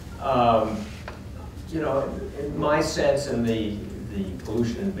 You know, in my sense, and the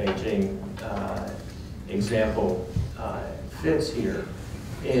pollution in Beijing example fits here,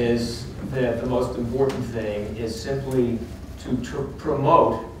 is that the most important thing is simply to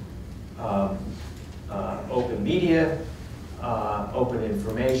promote open media, open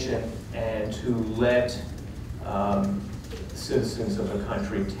information, and to let citizens of the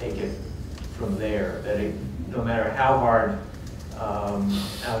country take it from there. That no matter how hard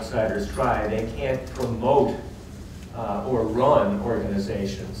outsiders try, they can't promote or run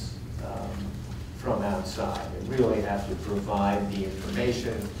organizations from outside. They really have to provide the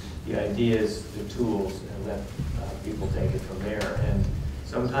information, the ideas, the tools, and let people take it from there. And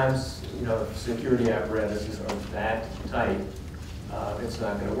sometimes, you know, security apparatuses are that tight, it's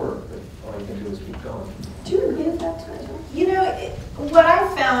not going to work, but all you can do is keep going. Do you agree with that, Tamara? You know, what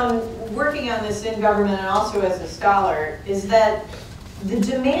I found working on this in government and also as a scholar is that the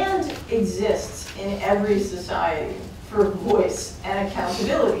demand exists in every society for voice and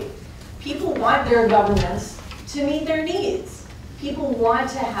accountability. People want their governments to meet their needs. People want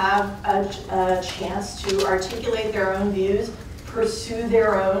to have a chance to articulate their own views, pursue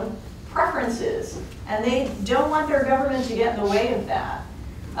their own preferences, and they don't want their government to get in the way of that.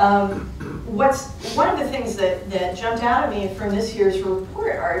 One of the things that jumped out at me from this year's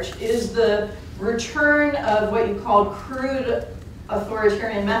report, Arch, is the return of what you called crude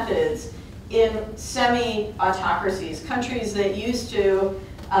authoritarian methods in semi-autocracies, countries that used to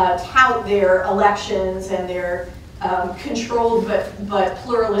tout their elections and their controlled but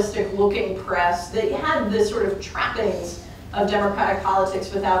pluralistic-looking press, that had the sort of trappings of democratic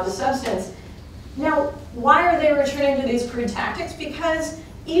politics without the substance. Now, why are they returning to these crude tactics? Because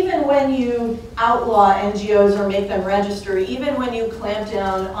even when you outlaw NGOs or make them register, even when you clamp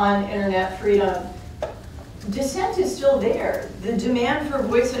down on internet freedom, dissent is still there. The demand for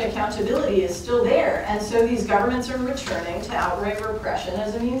voice and accountability is still there. And so these governments are returning to outright repression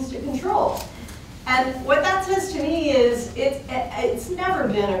as a means to control. And what that says to me is it's never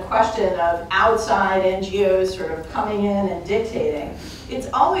been a question of outside NGOs sort of coming in and dictating. It's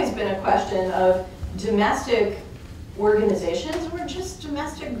always been a question of domestic organizations or just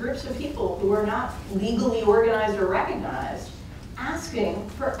domestic groups of people who are not legally organized or recognized, asking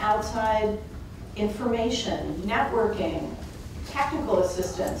for outside information, networking, technical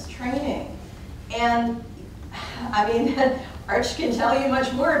assistance, training. And I mean, Arch can tell you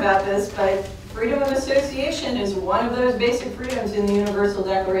much more about this, but freedom of association is one of those basic freedoms in the Universal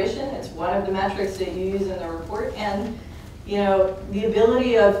Declaration. It's one of the metrics that you use in the report. And, you know, the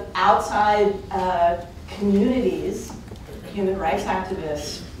ability of outside communities, human rights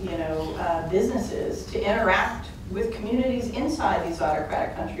activists, you know, businesses, to interact with communities inside these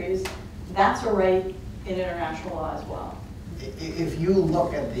autocratic countries, that's a right in international law as well. If you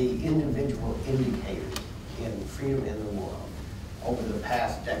look at the individual indicators in freedom in the world over the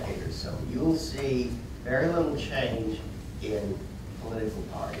past decade or so, you'll see very little change in political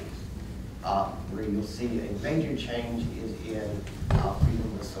parties. Where you'll see a major change is in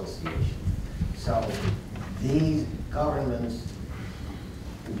freedom of association. So these governments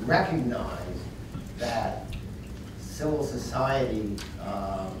recognize that civil society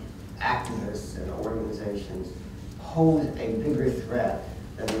activists and organizations pose a bigger threat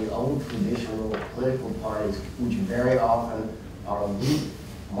than the old traditional political parties, which very often are weak,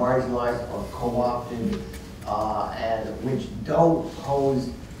 marginalized, or co-opted, and which don't pose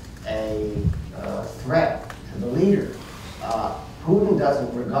a threat to the leader. Putin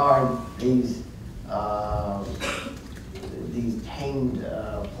doesn't regard these tamed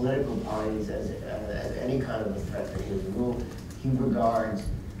political parties as any kind of a threat to his rule. He regards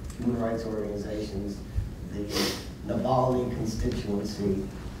human rights organizations, the Navalny constituency,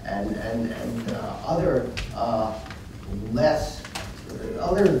 and other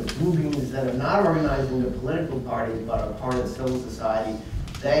other groupings that are not organized into political parties but are part of civil society.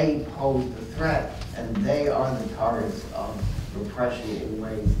 They pose the threat, and they are the targets of repression in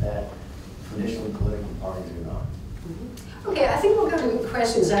ways that traditional political parties are not. Okay, I think we'll go to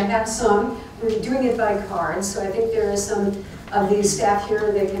questions. I have some. We're doing it by cards, so I think there are some of the staff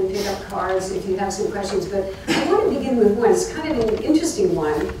here that can pick up cards if you have some questions. But I want to begin with one. It's kind of an interesting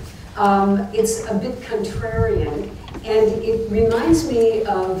one. It's a bit contrarian, and it reminds me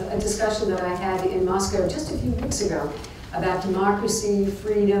of a discussion that I had in Moscow just a few weeks ago about democracy,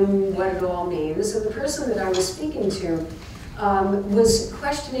 freedom, what it all means. And the person that I was speaking to was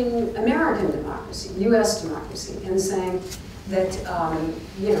questioning American democracy, U.S. democracy, and saying that,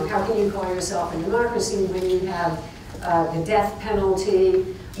 you know, how can you call yourself a democracy when you have the death penalty,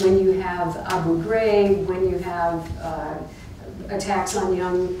 when you have Abu Ghraib, when you have attacks on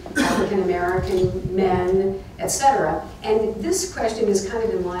young African-American men, etc. And this question is kind of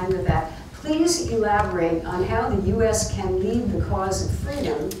in line with that. Please elaborate on how the U.S. can lead the cause of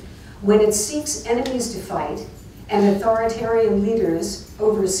freedom when it seeks enemies to fight and authoritarian leaders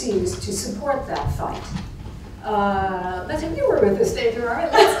overseas to support that fight. Let's have you were with the stage, all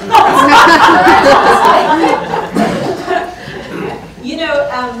right? You know,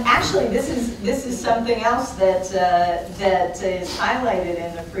 actually, this is something else that that is highlighted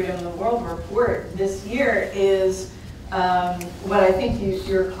in the Freedom of the World report this year is what I think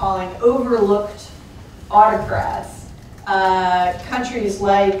you're calling overlooked autocrats. Countries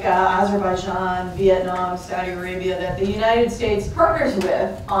like Azerbaijan, Vietnam, Saudi Arabia that the United States partners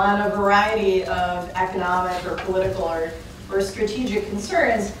with on a variety of economic or political or strategic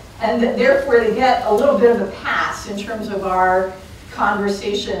concerns, and that therefore they get a little bit of a pass in terms of our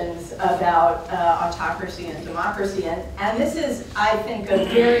conversations about autocracy and democracy. And this is, I think, a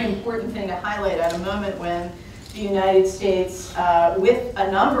very important thing to highlight at a moment when the United States, with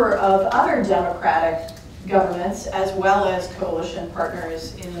a number of other democratic governments, as well as coalition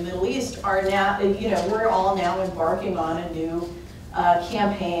partners in the Middle East, are now, you know, we're all now embarking on a new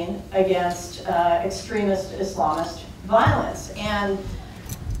campaign against extremist Islamist violence. And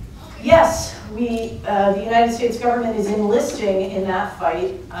yes, the United States government is enlisting in that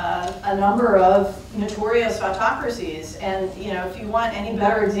fight a number of notorious autocracies. And you know, if you want any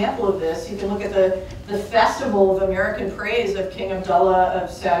better example of this, you can look at the Festival of American Praise of King Abdullah of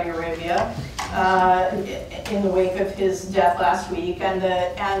Saudi Arabia in the wake of his death last week,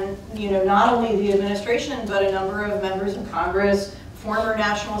 and you know, not only the administration but a number of members of Congress, former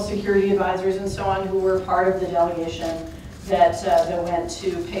national security advisors, and so on, who were part of the delegation that went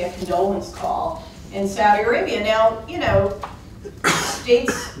to pay a condolence call in Saudi Arabia. Now, you know,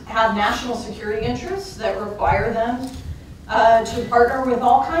 states have national security interests that require them to partner with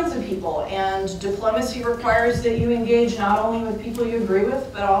all kinds of people, and diplomacy requires that you engage not only with people you agree with,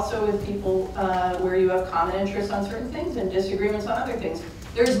 but also with people where you have common interests on certain things and disagreements on other things.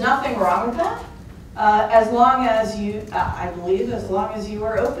 There's nothing wrong with that, as long as you, I believe, as long as you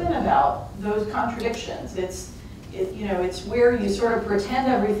are open about those contradictions. You know, it's where you sort of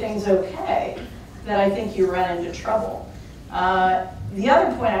pretend everything's okay that I think you run into trouble. The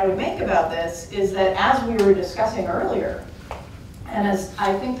other point I would make about this is that, as we were discussing earlier, and as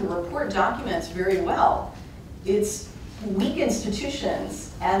I think the report documents very well, it's weak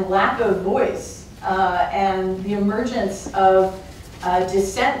institutions and lack of voice and the emergence of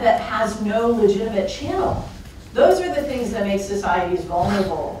dissent that has no legitimate channel. Those are the things that make societies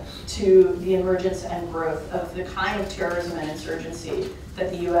vulnerable to the emergence and growth of the kind of terrorism and insurgency that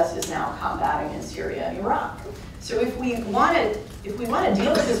the US is now combating in Syria and Iraq. So if we want to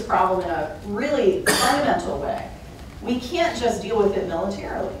deal with this problem in a really fundamental way, we can't just deal with it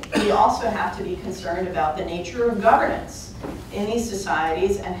militarily. We also have to be concerned about the nature of governance in these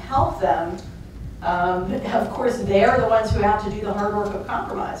societies and help them. Of course, they're the ones who have to do the hard work of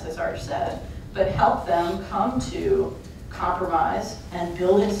compromise, as Arch said, but help them come to compromise and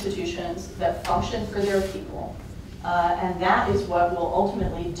build institutions that function for their people. And that is what will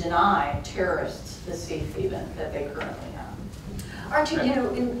ultimately deny terrorists the safe haven that they currently have. Archie, you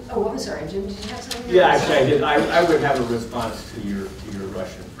know, oh, I'm sorry, Jim, did you have something? Yeah, actually I did. I would have a response to your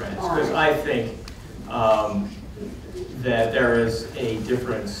Russian friends, because I think that there is a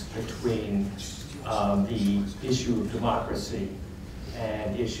difference between the issue of democracy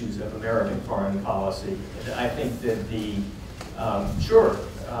and issues of American foreign policy. I think that the, sure,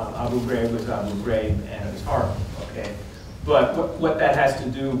 Abu Ghraib was Abu Ghraib and it was horrible, okay? But what that has to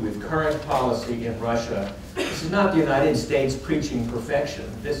do with current policy in Russia, this is not the United States preaching perfection.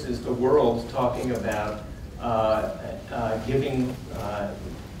 This is the world talking about giving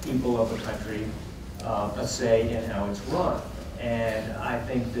people of a country a say in how it's run. And I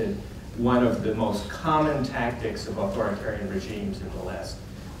think that one of the most common tactics of authoritarian regimes in the last,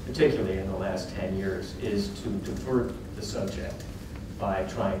 particularly in the last 10 years, is to divert the subject by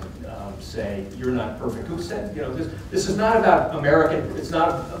trying to say, you're not perfect. Who said, you know, this is not about American, it's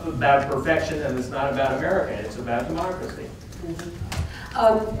not about perfection and it's not about America, it's about democracy.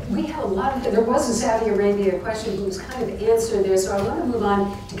 We have a lot of, there was a Saudi Arabia question who was kind of answered there, so I want to move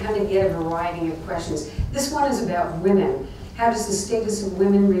on to kind of get a variety of questions. This one is about women. How does the status of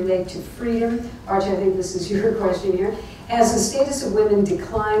women relate to freedom? Archie, I think this is your question here. Has the status of women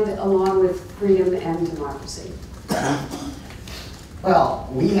declined along with freedom and democracy? Well,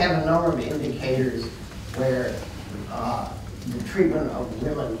 we have a number of indicators where the treatment of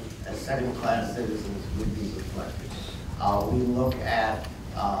women as second-class citizens would be reflected. We look at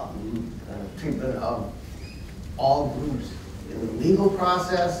treatment of all groups in the legal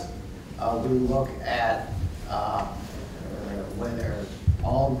process. We look at whether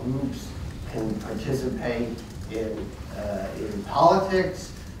all groups can participate in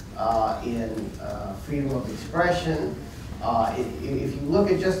politics, in freedom of expression. If you look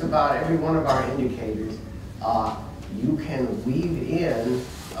at just about every one of our indicators, you can weave in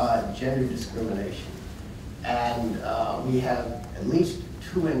gender discrimination. And we have at least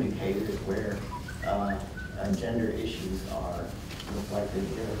 2 indicators where gender issues are reflected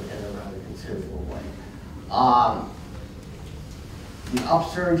in a rather considerable way. The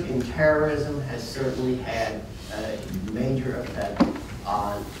upsurge in terrorism has certainly had a major effect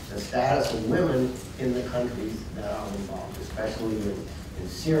on the status of women in the countries that are involved, especially in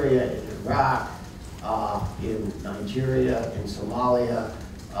Syria, in Iraq, in Nigeria, in Somalia,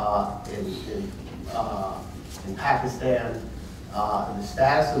 in Pakistan. The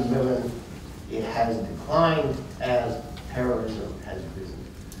status of women, it has declined as terrorism has risen.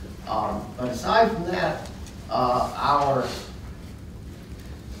 But aside from that,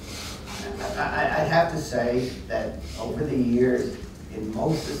 I'd have to say that over the years, in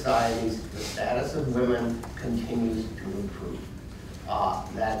most societies, the status of women continues to improve.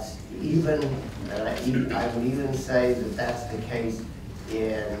 That's even, and I would even say that that's the case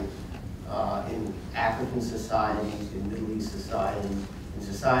in African societies, in Middle East societies, in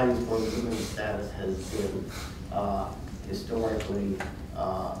societies where women's status has been historically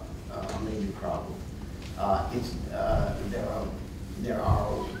a major problem. There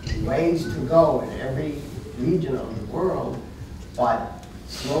are ways to go in every region of the world, but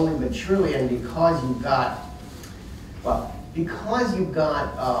slowly but surely, and because you've got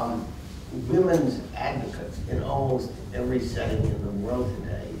women's advocates in almost every setting in the world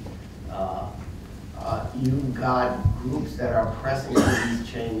today, you've got groups that are pressing for these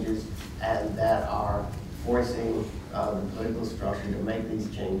changes and that are forcing the political structure to make these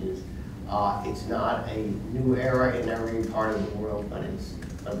changes. It's not a new era in every part of the world, but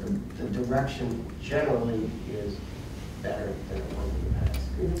the direction generally is better than it was in the past.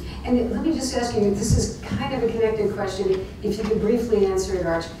 And let me just ask you, this is kind of a connected question. If you could briefly answer it,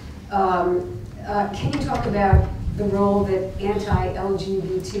 Arch. Can you talk about the role that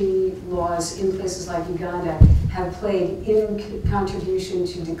anti-LGBT laws in places like Uganda have played in contribution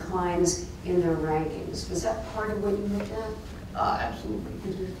to declines in their rankings? Was that part of what you looked at?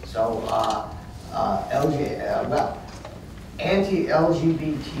 Absolutely. So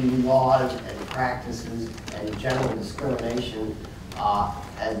anti-LGBT laws and practices and general discrimination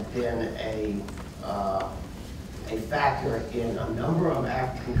has been a factor in a number of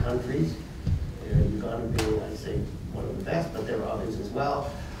African countries. Uganda being, I'd say, one of the best, but there are others as well.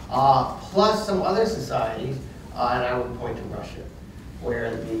 Plus some other societies, and I would point to Russia,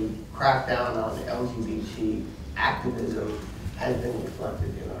 where the crackdown on LGBT activism has been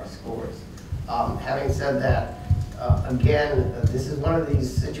reflected in our scores. Having said that, again, this is one of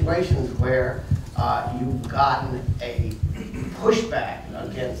these situations where you've gotten a pushback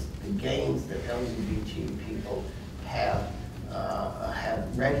against the gains that LGBT people have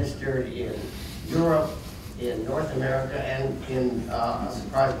registered in Europe, in North America, and in a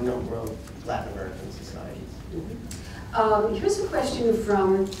surprising number of Latin American societies. Here's a question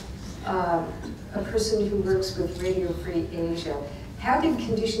from a person who works with Radio Free Asia. How did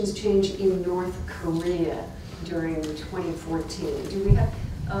conditions change in North Korea during 2014? Do we have,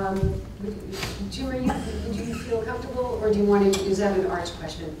 Jim, do you feel comfortable, or do you want to, is that an arts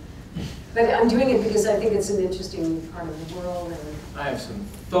question? But I'm doing it because I think it's an interesting part of the world. And I have some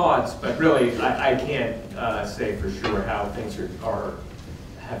thoughts, but really I can't say for sure how things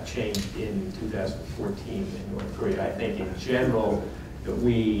have changed in 2014 in North Korea. I think in general that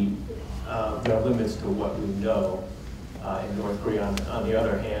there are limits to what we know in North Korea. On the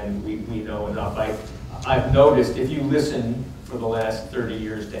other hand, we know enough. I've noticed if you listen for the last 30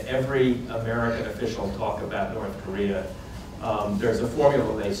 years to every American official talk about North Korea, there's a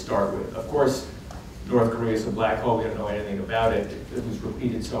formula they start with. Of course, North Korea is a black hole. We don't know anything about it. It was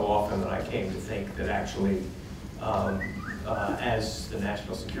repeated so often that I came to think that actually, as the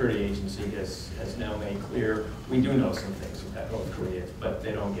National Security Agency has now made clear, we do know some things about North Korea, but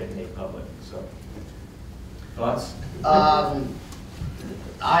they don't get made public. So, thoughts? I'm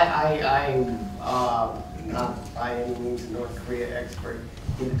not by any means a North Korea expert.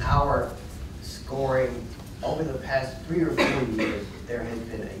 In our scoring over the past 3 or 4 years, there has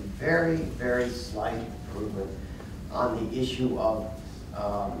been a very, very slight improvement on the issue of,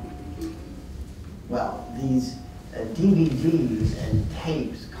 these DVDs and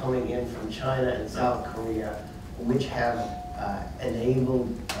tapes coming in from China and South Korea, which have enabled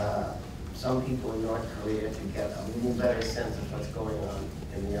some people in North Korea to get a little better sense of what's going on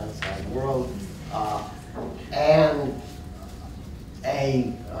in the outside world, and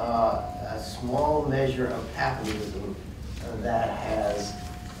a small measure of capitalism that has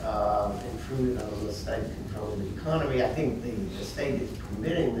intruded on the state control of the economy. I think the state is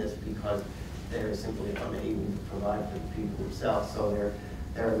permitting this because they're simply unable to provide for the people themselves. So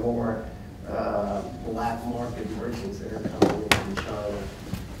there are more black market merchants that are coming in from China.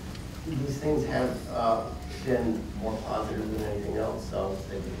 These things have been more positive than anything else, so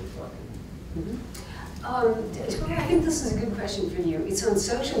they've been reflected. I think this is a good question for you. It's on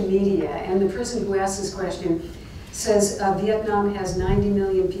social media, and the person who asked this question says Vietnam has 90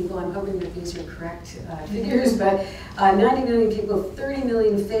 million people. I'm hoping that these are correct figures, but 90 million people, 30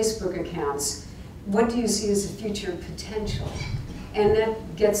 million Facebook accounts. What do you see as the future potential? And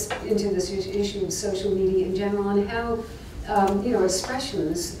that gets into this issue of social media in general and how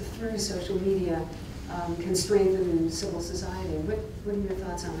expressions through social media can strengthen civil society. What are your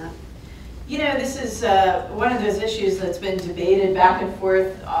thoughts on that? This is one of those issues that's been debated back and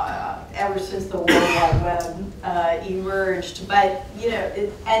forth ever since the World Wide Web emerged. But,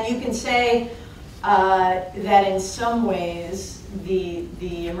 and you can say that in some ways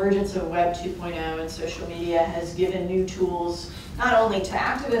the emergence of Web 2.0 and social media has given new tools not only to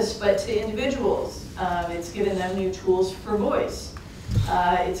activists but to individuals. It's given them new tools for voice.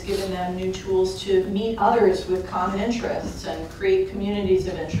 It's given them new tools to meet others with common interests and create communities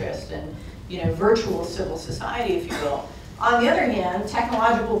of interest and virtual civil society, if you will. On the other hand,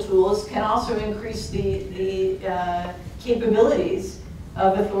 technological tools can also increase the capabilities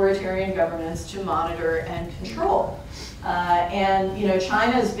of authoritarian governments to monitor and control.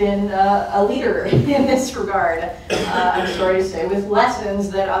 China's been a leader in this regard, I'm sorry to say, with lessons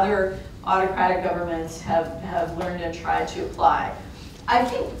that other autocratic governments have learned and tried to apply. I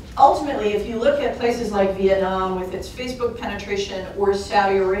think ultimately, if you look at places like Vietnam with its Facebook penetration, or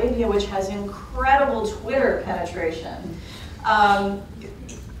Saudi Arabia, which has incredible Twitter penetration,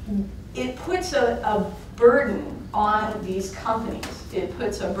 it puts a burden on these companies. It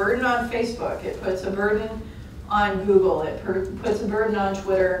puts a burden on Facebook. It puts a burden on Google. It puts a burden on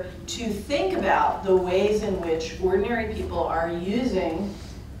Twitter to think about the ways in which ordinary people are using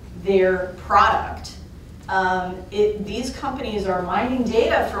their product. These companies are mining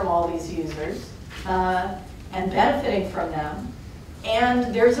data from all these users and benefiting from them.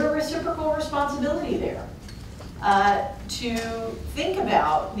 And there's a reciprocal responsibility there to think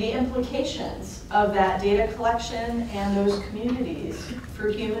about the implications of that data collection and those communities for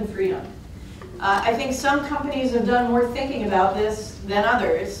human freedom. I think some companies have done more thinking about this than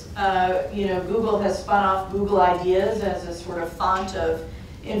others. Google has spun off Google Ideas as a sort of font of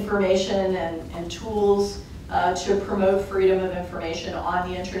information and tools to promote freedom of information on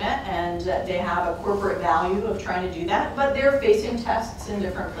the internet, and they have a corporate value of trying to do that, but they're facing tests in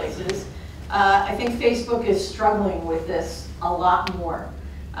different places. I think Facebook is struggling with this a lot more.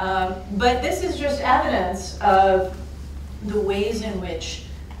 But this is just evidence of the ways in which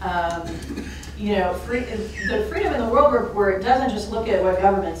the Freedom in the World report doesn't just look at what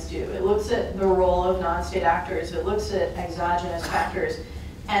governments do. It looks at the role of non-state actors. It looks at exogenous factors.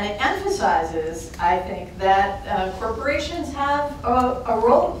 And it emphasizes, I think, that corporations have a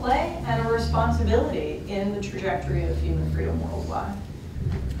role to play and a responsibility in the trajectory of human freedom worldwide.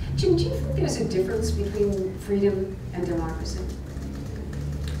 Jim, do you think there's a difference between freedom and democracy?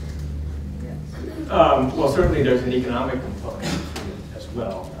 Well, certainly there's an economic component as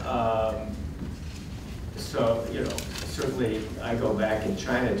well. Certainly I go back in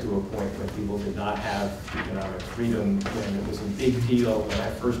China to a point when people did not have economic freedom, when it was a big deal. When I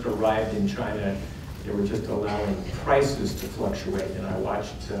first arrived in China, they were just allowing prices to fluctuate, and I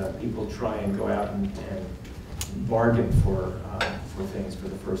watched people try and go out and bargain for things for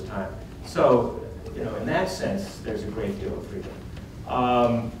the first time. So, in that sense, there's a great deal of freedom.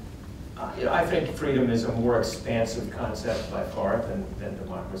 I think freedom is a more expansive concept by far than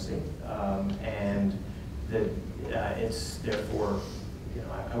democracy, and that it's therefore,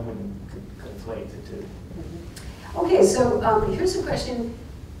 I wouldn't conflate the two. Okay, so here's a question,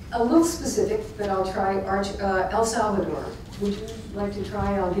 a little specific, but I'll try. El Salvador. Would you like to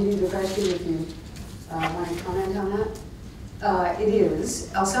try? I'll give you the question if you want to comment on that. It is.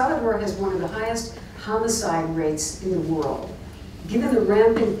 El Salvador has one of the highest homicide rates in the world. Given the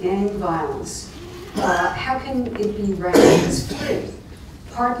rampant gang violence, how can it be ranked as free?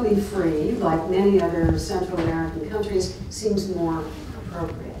 Partly free, like many other Central American countries, seems more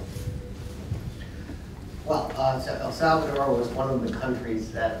appropriate. Well, El Salvador was one of the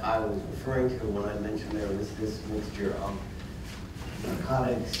countries that I was referring to when I mentioned there was this mixture of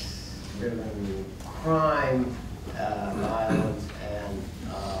narcotics-driven crime, violence, and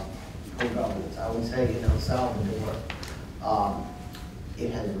poor governance. I would say in El Salvador, it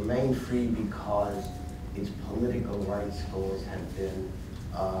has remained free because its political rights scores have been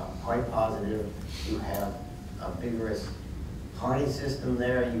quite positive. You have a vigorous party system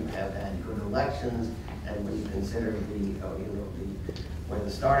there. You have had good elections, and when you consider where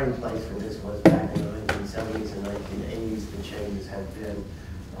the starting place for this was back in the 1970s and 1980s, the changes have been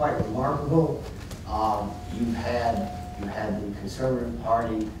quite remarkable. You had the Conservative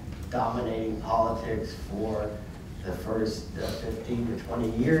Party dominating politics for the first 15 to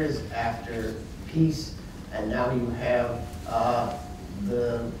 20 years after peace, and now you have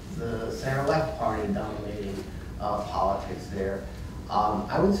the center-left party dominating politics there.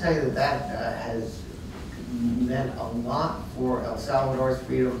 I would say that has meant a lot for El Salvador's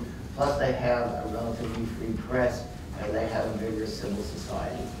freedom, plus they have a relatively free press, and they have a bigger civil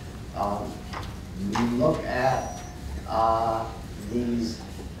society. We look at these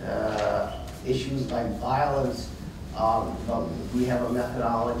issues like violence, but we have a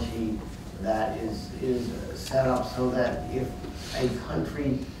methodology that is set up so that if a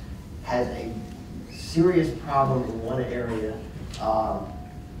country has a serious problem in one area,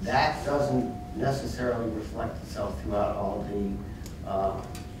 that doesn't necessarily reflect itself throughout all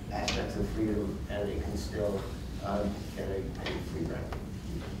the aspects of freedom, and it can still get a free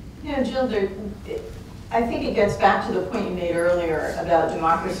rank. Jill, I think it gets back to the point you made earlier about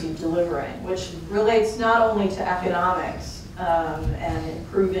democracy delivering, which relates not only to economics and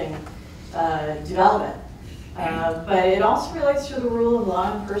improving development, but it also relates to the rule of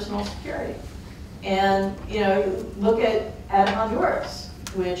law and personal security. And look at Honduras,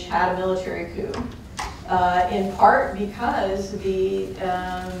 which had a military coup, in part because the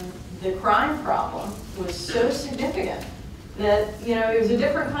crime problem was so significant that it was a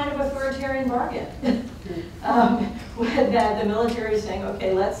different kind of authoritarian bargain. That the military is saying,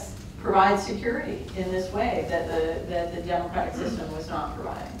 okay, let's provide security in this way that the democratic system was not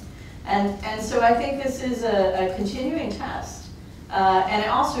providing. And so I think this is a continuing test. And it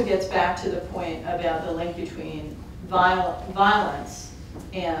also gets back to the point about the link between violence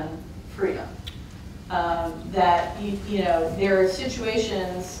and freedom. That there are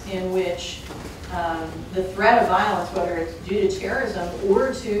situations in which the threat of violence, whether it's due to terrorism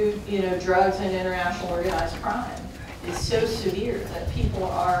or to drugs and international organized crime, is so severe that people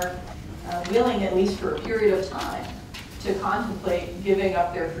are willing, at least for a period of time, to contemplate giving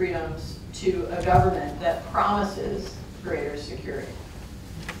up their freedoms to a government that promises greater security.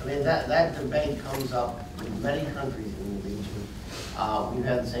 I mean, that debate comes up in many countries in the region. We've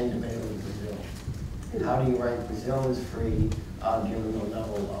had the same debate with Brazil. How do you write Brazil is free given the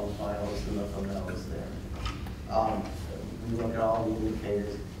level of violence and the favelas there? We look at all the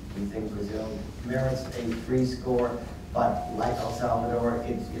indicators. We think Brazil merits a free score, but like El Salvador,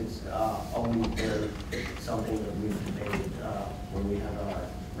 it's only fair, something that we've debated when we have our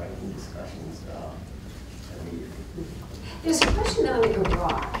ranking discussions every year. There's a question on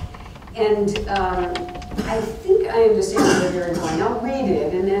Iraq, and I think I understand where you're going. I'll read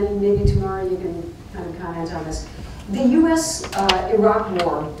it, and then maybe tomorrow you can kind of comment on this. The U.S.-Iraq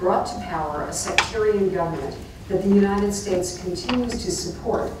war brought to power a sectarian government that the United States continues to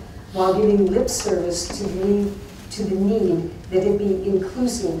support while giving lip service to the need that it be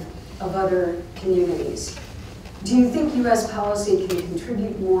inclusive of other communities. Do you think U.S. policy can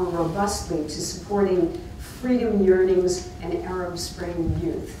contribute more robustly to supporting freedom yearnings and Arab Spring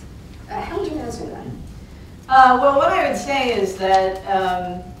youth? How would you answer that? Well, what I would say is that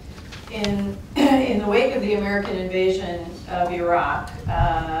in the wake of the American invasion of Iraq,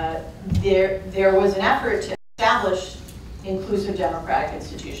 there was an effort to establish inclusive democratic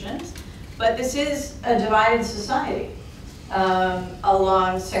institutions, but this is a divided society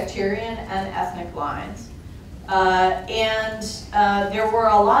along sectarian and ethnic lines. And there were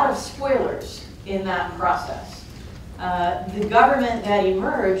a lot of spoilers in that process. The government that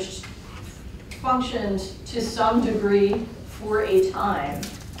emerged functioned to some degree for a time,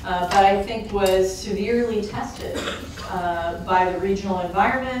 but I think was severely tested by the regional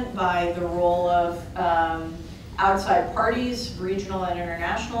environment, by the role of outside parties, regional and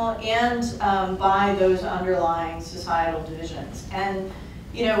international, and by those underlying societal divisions. And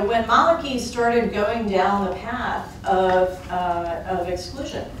you know, when Maliki started going down the path of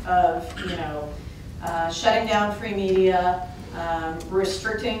exclusion, of shutting down free media,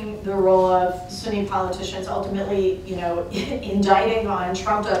 restricting the role of Sunni politicians, ultimately, indicting on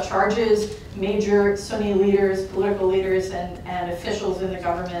trumped-up charges major Sunni leaders, political leaders, and officials in the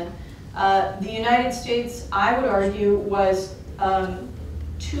government, the United States, I would argue, was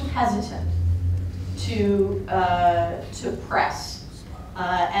too hesitant to press.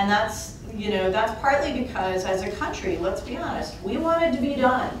 And that's partly because, as a country, let's be honest, we wanted to be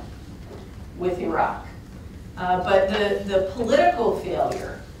done with Iraq. But the political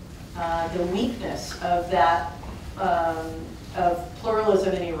failure, the weakness of that, of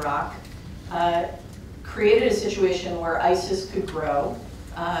pluralism in Iraq, created a situation where ISIS could grow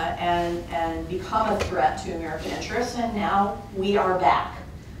and become a threat to American interests, and now we are back.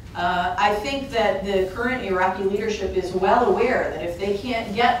 I think that the current Iraqi leadership is well aware that if they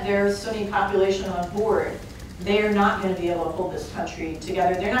can't get their Sunni population on board, they are not going to be able to hold this country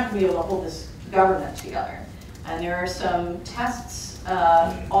together. They're not going to be able to hold this government together. And there are some tests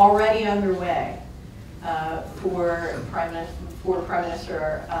already underway for Prime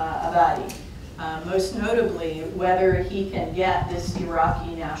Minister Abadi. Most notably, whether he can get this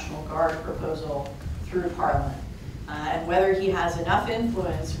Iraqi National Guard proposal through Parliament. And whether he has enough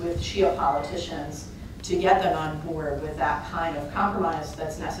influence with Shia politicians to get them on board with that kind of compromise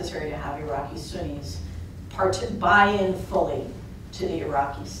that's necessary to have Iraqi Sunnis buy in fully to the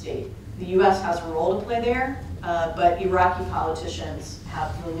Iraqi state. The U.S. has a role to play there, but Iraqi politicians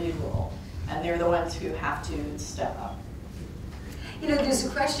have the lead role, and they're the ones who have to step up. There's a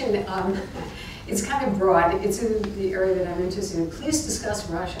question, it's kind of broad, it's in the area that I'm interested in. Please discuss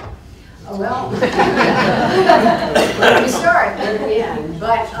Russia. Well, where do we start? Where do we end?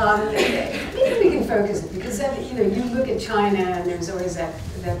 But maybe we can focus it, because you look at China and there's always that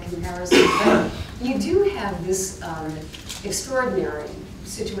comparison. But you do have this extraordinary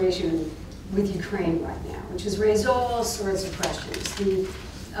situation with Ukraine right now, which has raised all sorts of questions. The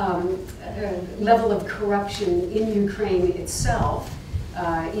level of corruption in Ukraine itself,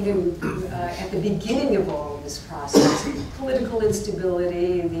 even at the beginning of all of this process, political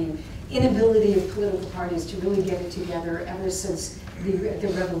instability, the inability of political parties to really get it together ever since the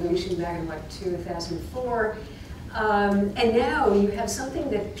revolution back in, 2004. And now you have something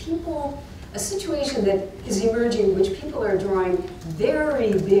that a situation that is emerging which people are drawing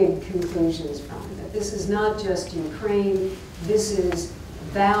very big conclusions from. That this is not just Ukraine, this is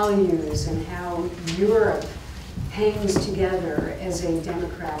values and how Europe hangs together as a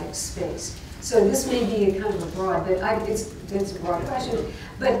democratic space. So this may be a kind of a broad, but it's a broad question.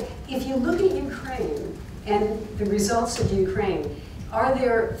 But if you look at Ukraine and the results of Ukraine, are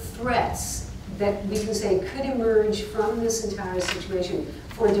there threats that we can say could emerge from this entire situation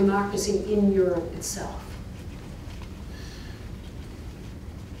for democracy in Europe itself?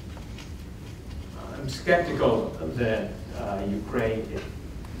 I'm skeptical that Ukraine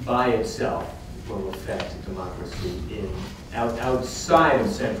by itself will affect democracy outside of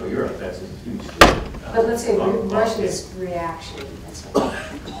Central Europe. That's a huge But let's say Russia's reaction. That's all.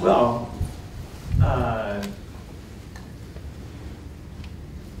 Well,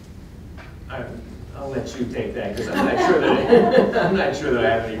 I'll let you take that because I'm not sure that I'm not sure that I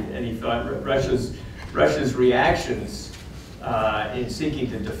have any thought. Russia's reactions in seeking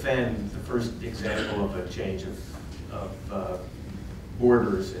to defend the first example of a change of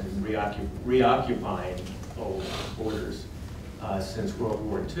borders and reoccupying old borders since World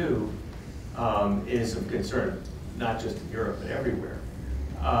War II is of concern, not just in Europe but everywhere.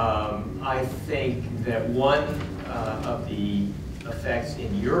 I think that one of the effects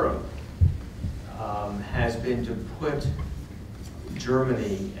in Europe has been to put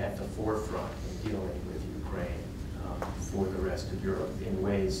Germany at the forefront in dealing with Ukraine for the rest of Europe in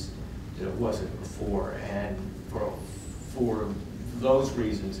ways that it wasn't before, and for those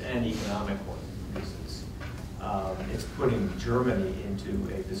reasons and economic reasons, it's putting Germany into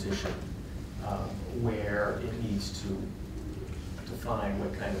a position where it needs to define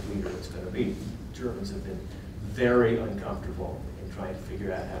what kind of leader it's going to be. Germans have been very uncomfortable in trying to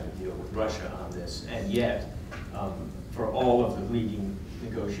figure out how to deal with Russia on this, and yet, for all of the leading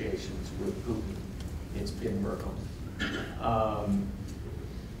negotiations with Putin, it's been Merkel.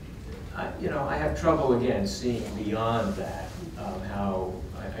 I have trouble again seeing beyond that how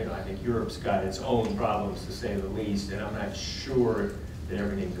I think Europe's got its own problems to say the least, and I'm not sure that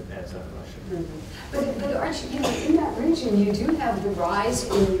everything depends on Russia. Mm-hmm. But Archie, in that region, you do have the rise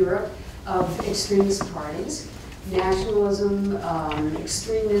in Europe of extremist parties, nationalism,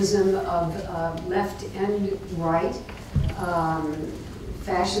 extremism of left and right,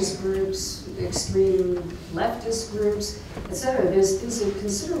 fascist groups, extreme leftist groups, etc. There's a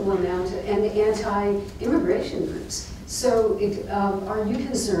considerable amount, and anti-immigration groups. So are you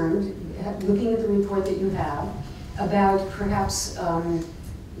concerned, looking at the report that you have, about perhaps bad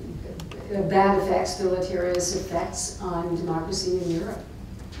effects, deleterious effects on democracy in Europe?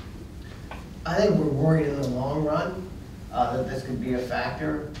 I think we're worried in the long run that this could be a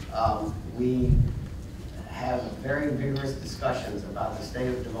factor. We have very vigorous discussions about the state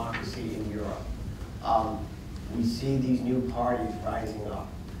of democracy in Europe. We see these new parties rising up.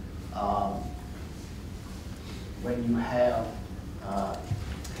 When you have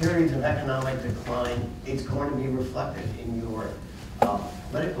periods of economic decline, it's going to be reflected in your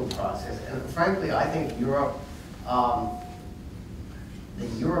political process. And frankly, I think Europe, the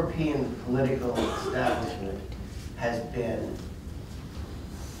European political establishment has been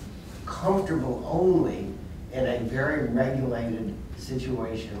comfortable only in a very regulated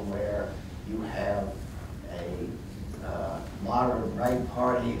situation where you have a moderate right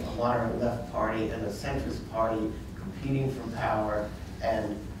party, a moderate left party, and a centrist party competing for power,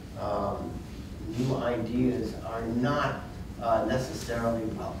 and new ideas are not necessarily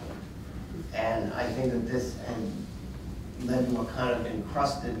welcome. And I think that this has led to a kind of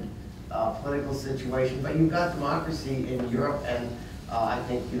encrusted political situation. But you've got democracy in Europe, and I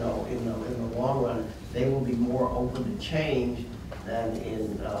think in the long run they will be more open to change than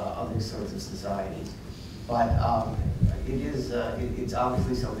in other sorts of societies. But it's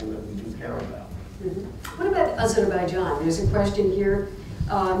obviously something that we do care about. Mm-hmm. What about Azerbaijan? There's a question here.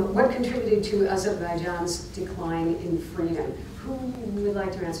 What contributed to Azerbaijan's decline in freedom? Who would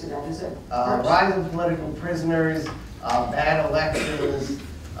like to answer that? Is it rise of political prisoners, bad elections,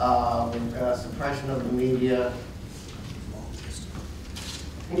 suppression of the media.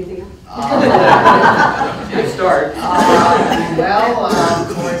 Anything else? Good start.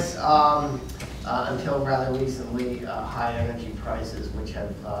 Of course, until rather recently, high energy prices, which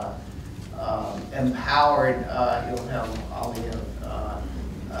have empowered Ilham Aliyev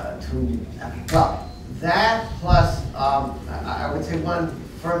well, that plus, I would say one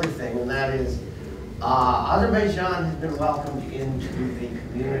further thing, and that is Azerbaijan has been welcomed into the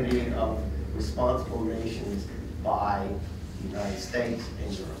community of responsible nations by the United States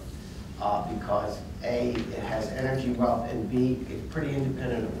and Europe because A, it has energy wealth, and B, it's pretty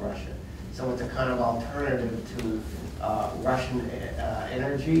independent of Russia. So it's a kind of alternative to Russian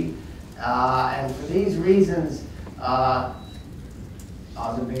energy. And for these reasons,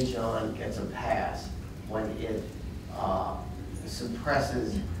 Azerbaijan gets a pass when it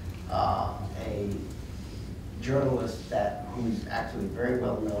suppresses a journalist who's actually very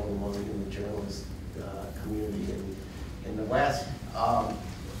well known among the journalist community in the West.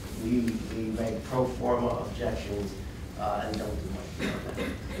 we make pro forma objections and don't do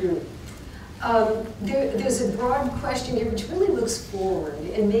much. There's a broad question here which really looks forward,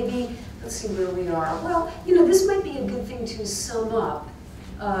 and maybe, let's see where we are. Well, you know, this might be a good thing to sum up.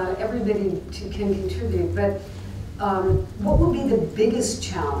 Everybody can contribute, but what will be the biggest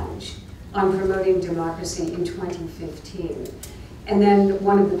challenge on promoting democracy in 2015? And then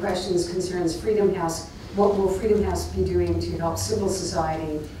one of the questions concerns Freedom House. What will Freedom House be doing to help civil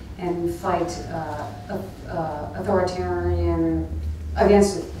society and fight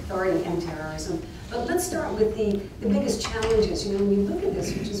against authority and terrorism? But let's start with the biggest challenges. You know, when you look at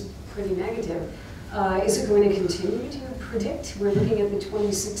this, which is pretty negative, is it going to continue to predict? We're looking at the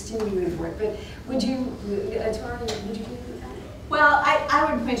 2016 report, but would you, Tamara, would you agree with that? Well,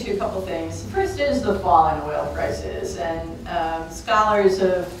 I would point to a couple things. First is the fall in oil prices, and scholars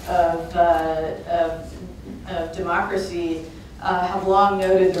of democracy have long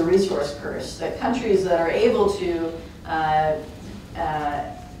noted the resource curse, that countries that are able to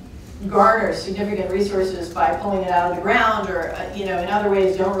garner significant resources by pulling it out of the ground, or you know, in other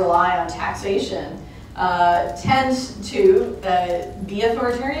ways don't rely on taxation, tends to be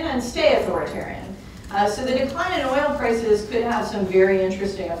authoritarian and stay authoritarian. So the decline in oil prices could have some very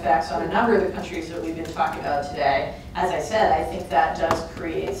interesting effects on a number of the countries that we've been talking about today. As I said, I think that does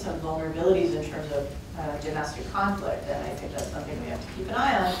create some vulnerabilities in terms of domestic conflict, and I think that's something we have to keep an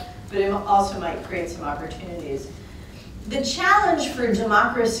eye on, but it also might create some opportunities. The challenge for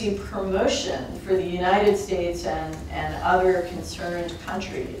democracy promotion for the United States and other concerned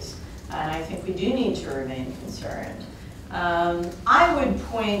countries, and I think we do need to remain concerned, I would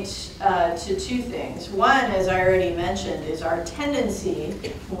point to two things. One, as I already mentioned, is our tendency,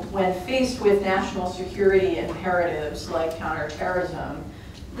 when faced with national security imperatives like counterterrorism,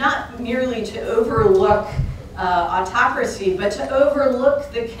 not merely to overlook autocracy, but to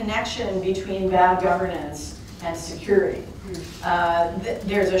overlook the connection between bad governance and security.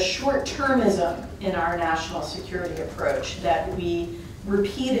 There's a short-termism in our national security approach that we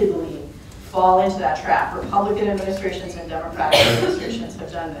repeatedly fall into that trap. Republican administrations and Democratic administrations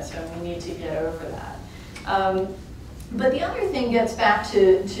have done this, and we need to get over that. But the other thing gets back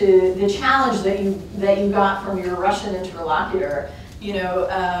to the challenge that you got from your Russian interlocutor. You know,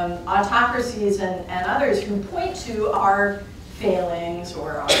 autocracies and others who point to our failings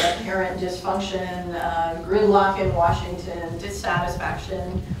or our apparent dysfunction, gridlock in Washington,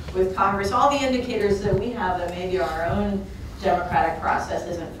 dissatisfaction with Congress, all the indicators that we have that maybe our own democratic process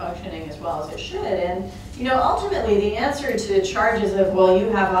isn't functioning as well as it should. And you know, ultimately the answer to charges of, well, you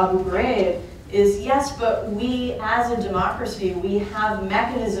have Abu Ghraib is yes, but we as a democracy, we have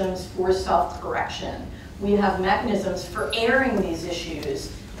mechanisms for self-correction. We have mechanisms for airing these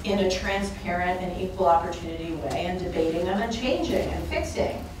issues in a transparent and equal opportunity way and debating them and changing and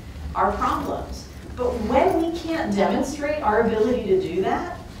fixing our problems. But when we can't demonstrate our ability to do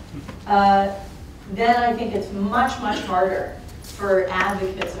that, then I think it's much, much harder for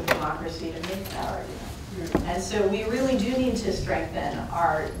advocates of democracy to make that argument. And so we really do need to strengthen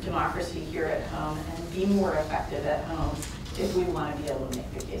our democracy here at home and be more effective at home if we want to be able to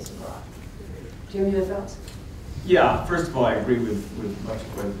make the case abroad. Do you have any thoughts? Yeah, first of all, I agree with much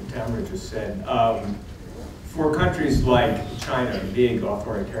of what Tamara just said. For countries like China, big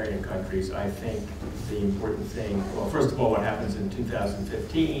authoritarian countries, I think the important thing, well, first of all, what happens in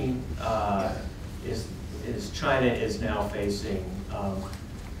 2015 is China is now facing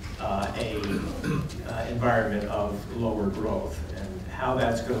a environment of lower growth, and how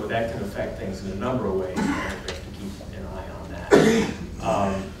that can affect things in a number of ways. And we have to keep an eye on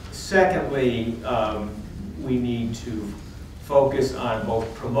that. Secondly, we need to focus on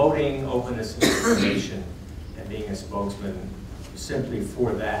both promoting openness and information and being a spokesman simply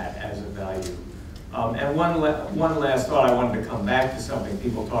for that as a value. And one last thought, I wanted to come back to something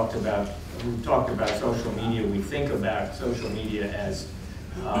people talked about. We've talked about social media. We think about social media as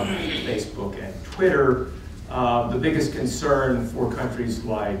Facebook and Twitter. The biggest concern for countries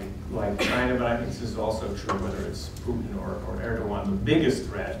like China, but I think this is also true whether it's Putin or Erdogan, the biggest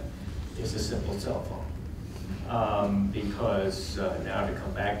threat is a simple cell phone. Because now to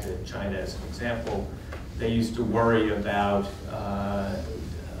come back to China as an example, they used to worry about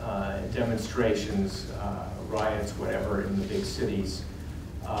demonstrations, riots, whatever, in the big cities,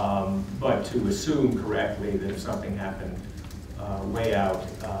 but to assume correctly that if something happened way out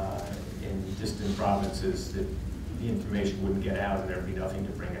in distant provinces, that the information wouldn't get out and there'd be nothing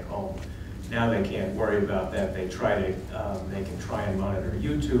to bring it home. Now they can't worry about that. They can try and monitor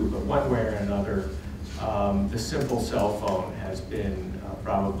YouTube, but one way or another, the simple cell phone has been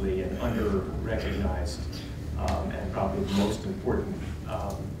probably an under-recognized and probably the most important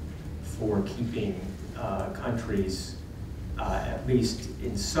for keeping countries at least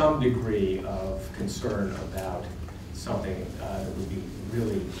in some degree of concern about something that would be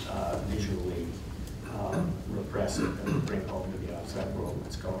really visually repressive and would bring home to the outside world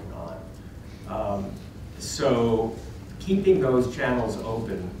what's going on. So keeping those channels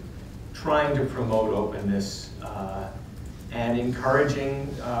open, trying to promote openness, and encouraging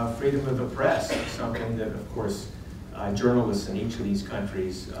freedom of the press, something that, of course, journalists in each of these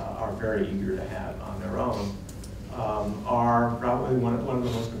countries are very eager to have on their own, are probably one of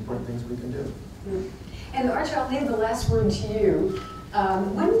the most important things we can do. And Archie, I'll leave the last word to you.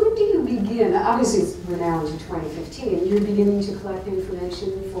 When do you begin? Obviously, we're now into 2015. You're beginning to collect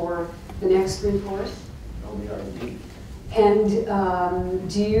information for the next report? Oh, we are indeed. And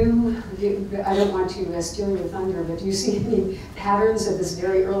do you, I don't want to steal your thunder, but do you see any patterns at this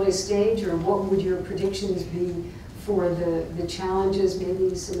very early stage, or what would your predictions be for the challenges,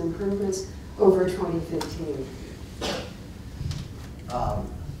 maybe some improvements over 2015? I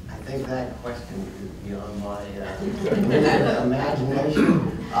think that question is beyond my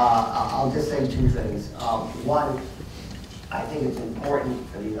imagination. I'll just say two things. One, I think it's important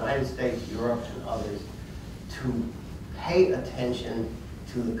for the United States, Europe, and others to pay attention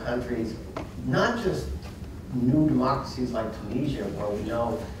to the countries, not just new democracies like Tunisia, where we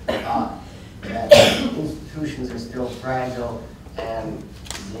know that institutions are still fragile and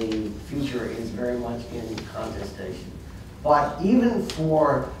the future is very much in contestation. But even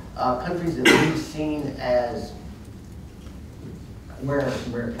for countries that we've seen as where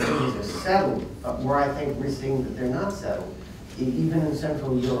countries are settled, but where I think we're seeing that they're not settled, even in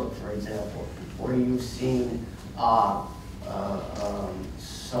Central Europe, for example, where you've seen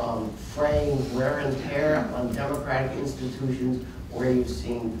some fraying wear and tear on democratic institutions, where you've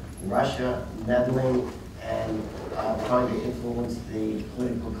seen Russia meddling and trying to influence the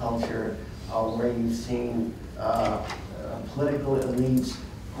political culture, where you've seen political elites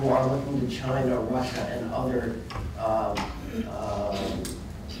who are looking to China, Russia, and other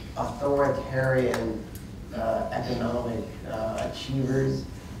authoritarian economic achievers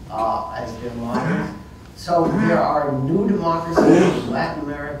as their models. So there are new democracies in Latin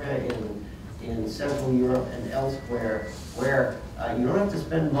America, in Central Europe, and elsewhere where you don't have to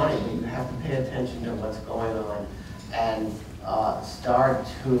spend money, but you have to pay attention to what's going on and start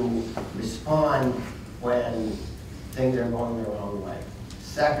to respond when things are going the wrong way.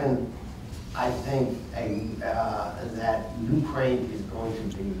 Second, I think that Ukraine is going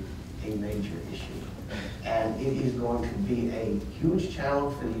to be a major issue. And it is going to be a huge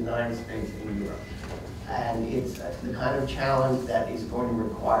challenge for the United States and Europe. And it's the kind of challenge that is going to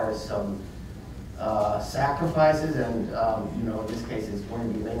require some sacrifices, and in this case it's going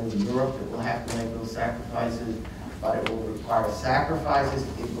to be mainly Europe that will have to make those sacrifices, but it will require sacrifices,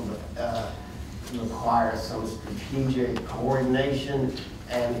 it will require some strategic coordination,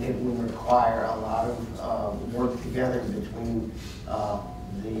 and it will require a lot of work together between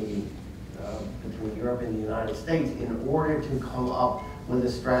between Europe and the United States in order to come up with a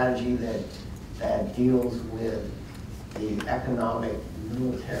strategy that deals with the economic,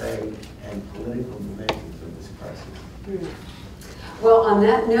 military, and political dimensions of this crisis. Well, on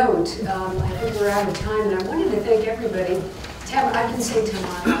that note, I think we're out of time, and I wanted to thank everybody. I can say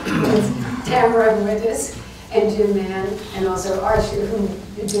Tamara Wittes and Jim Mann, and also Archie, who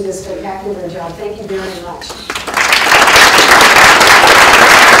did a spectacular job. Thank you very much.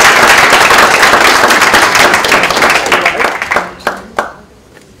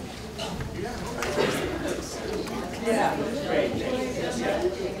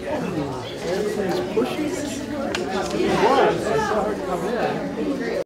 Everything's pushing. It was. I saw her come in.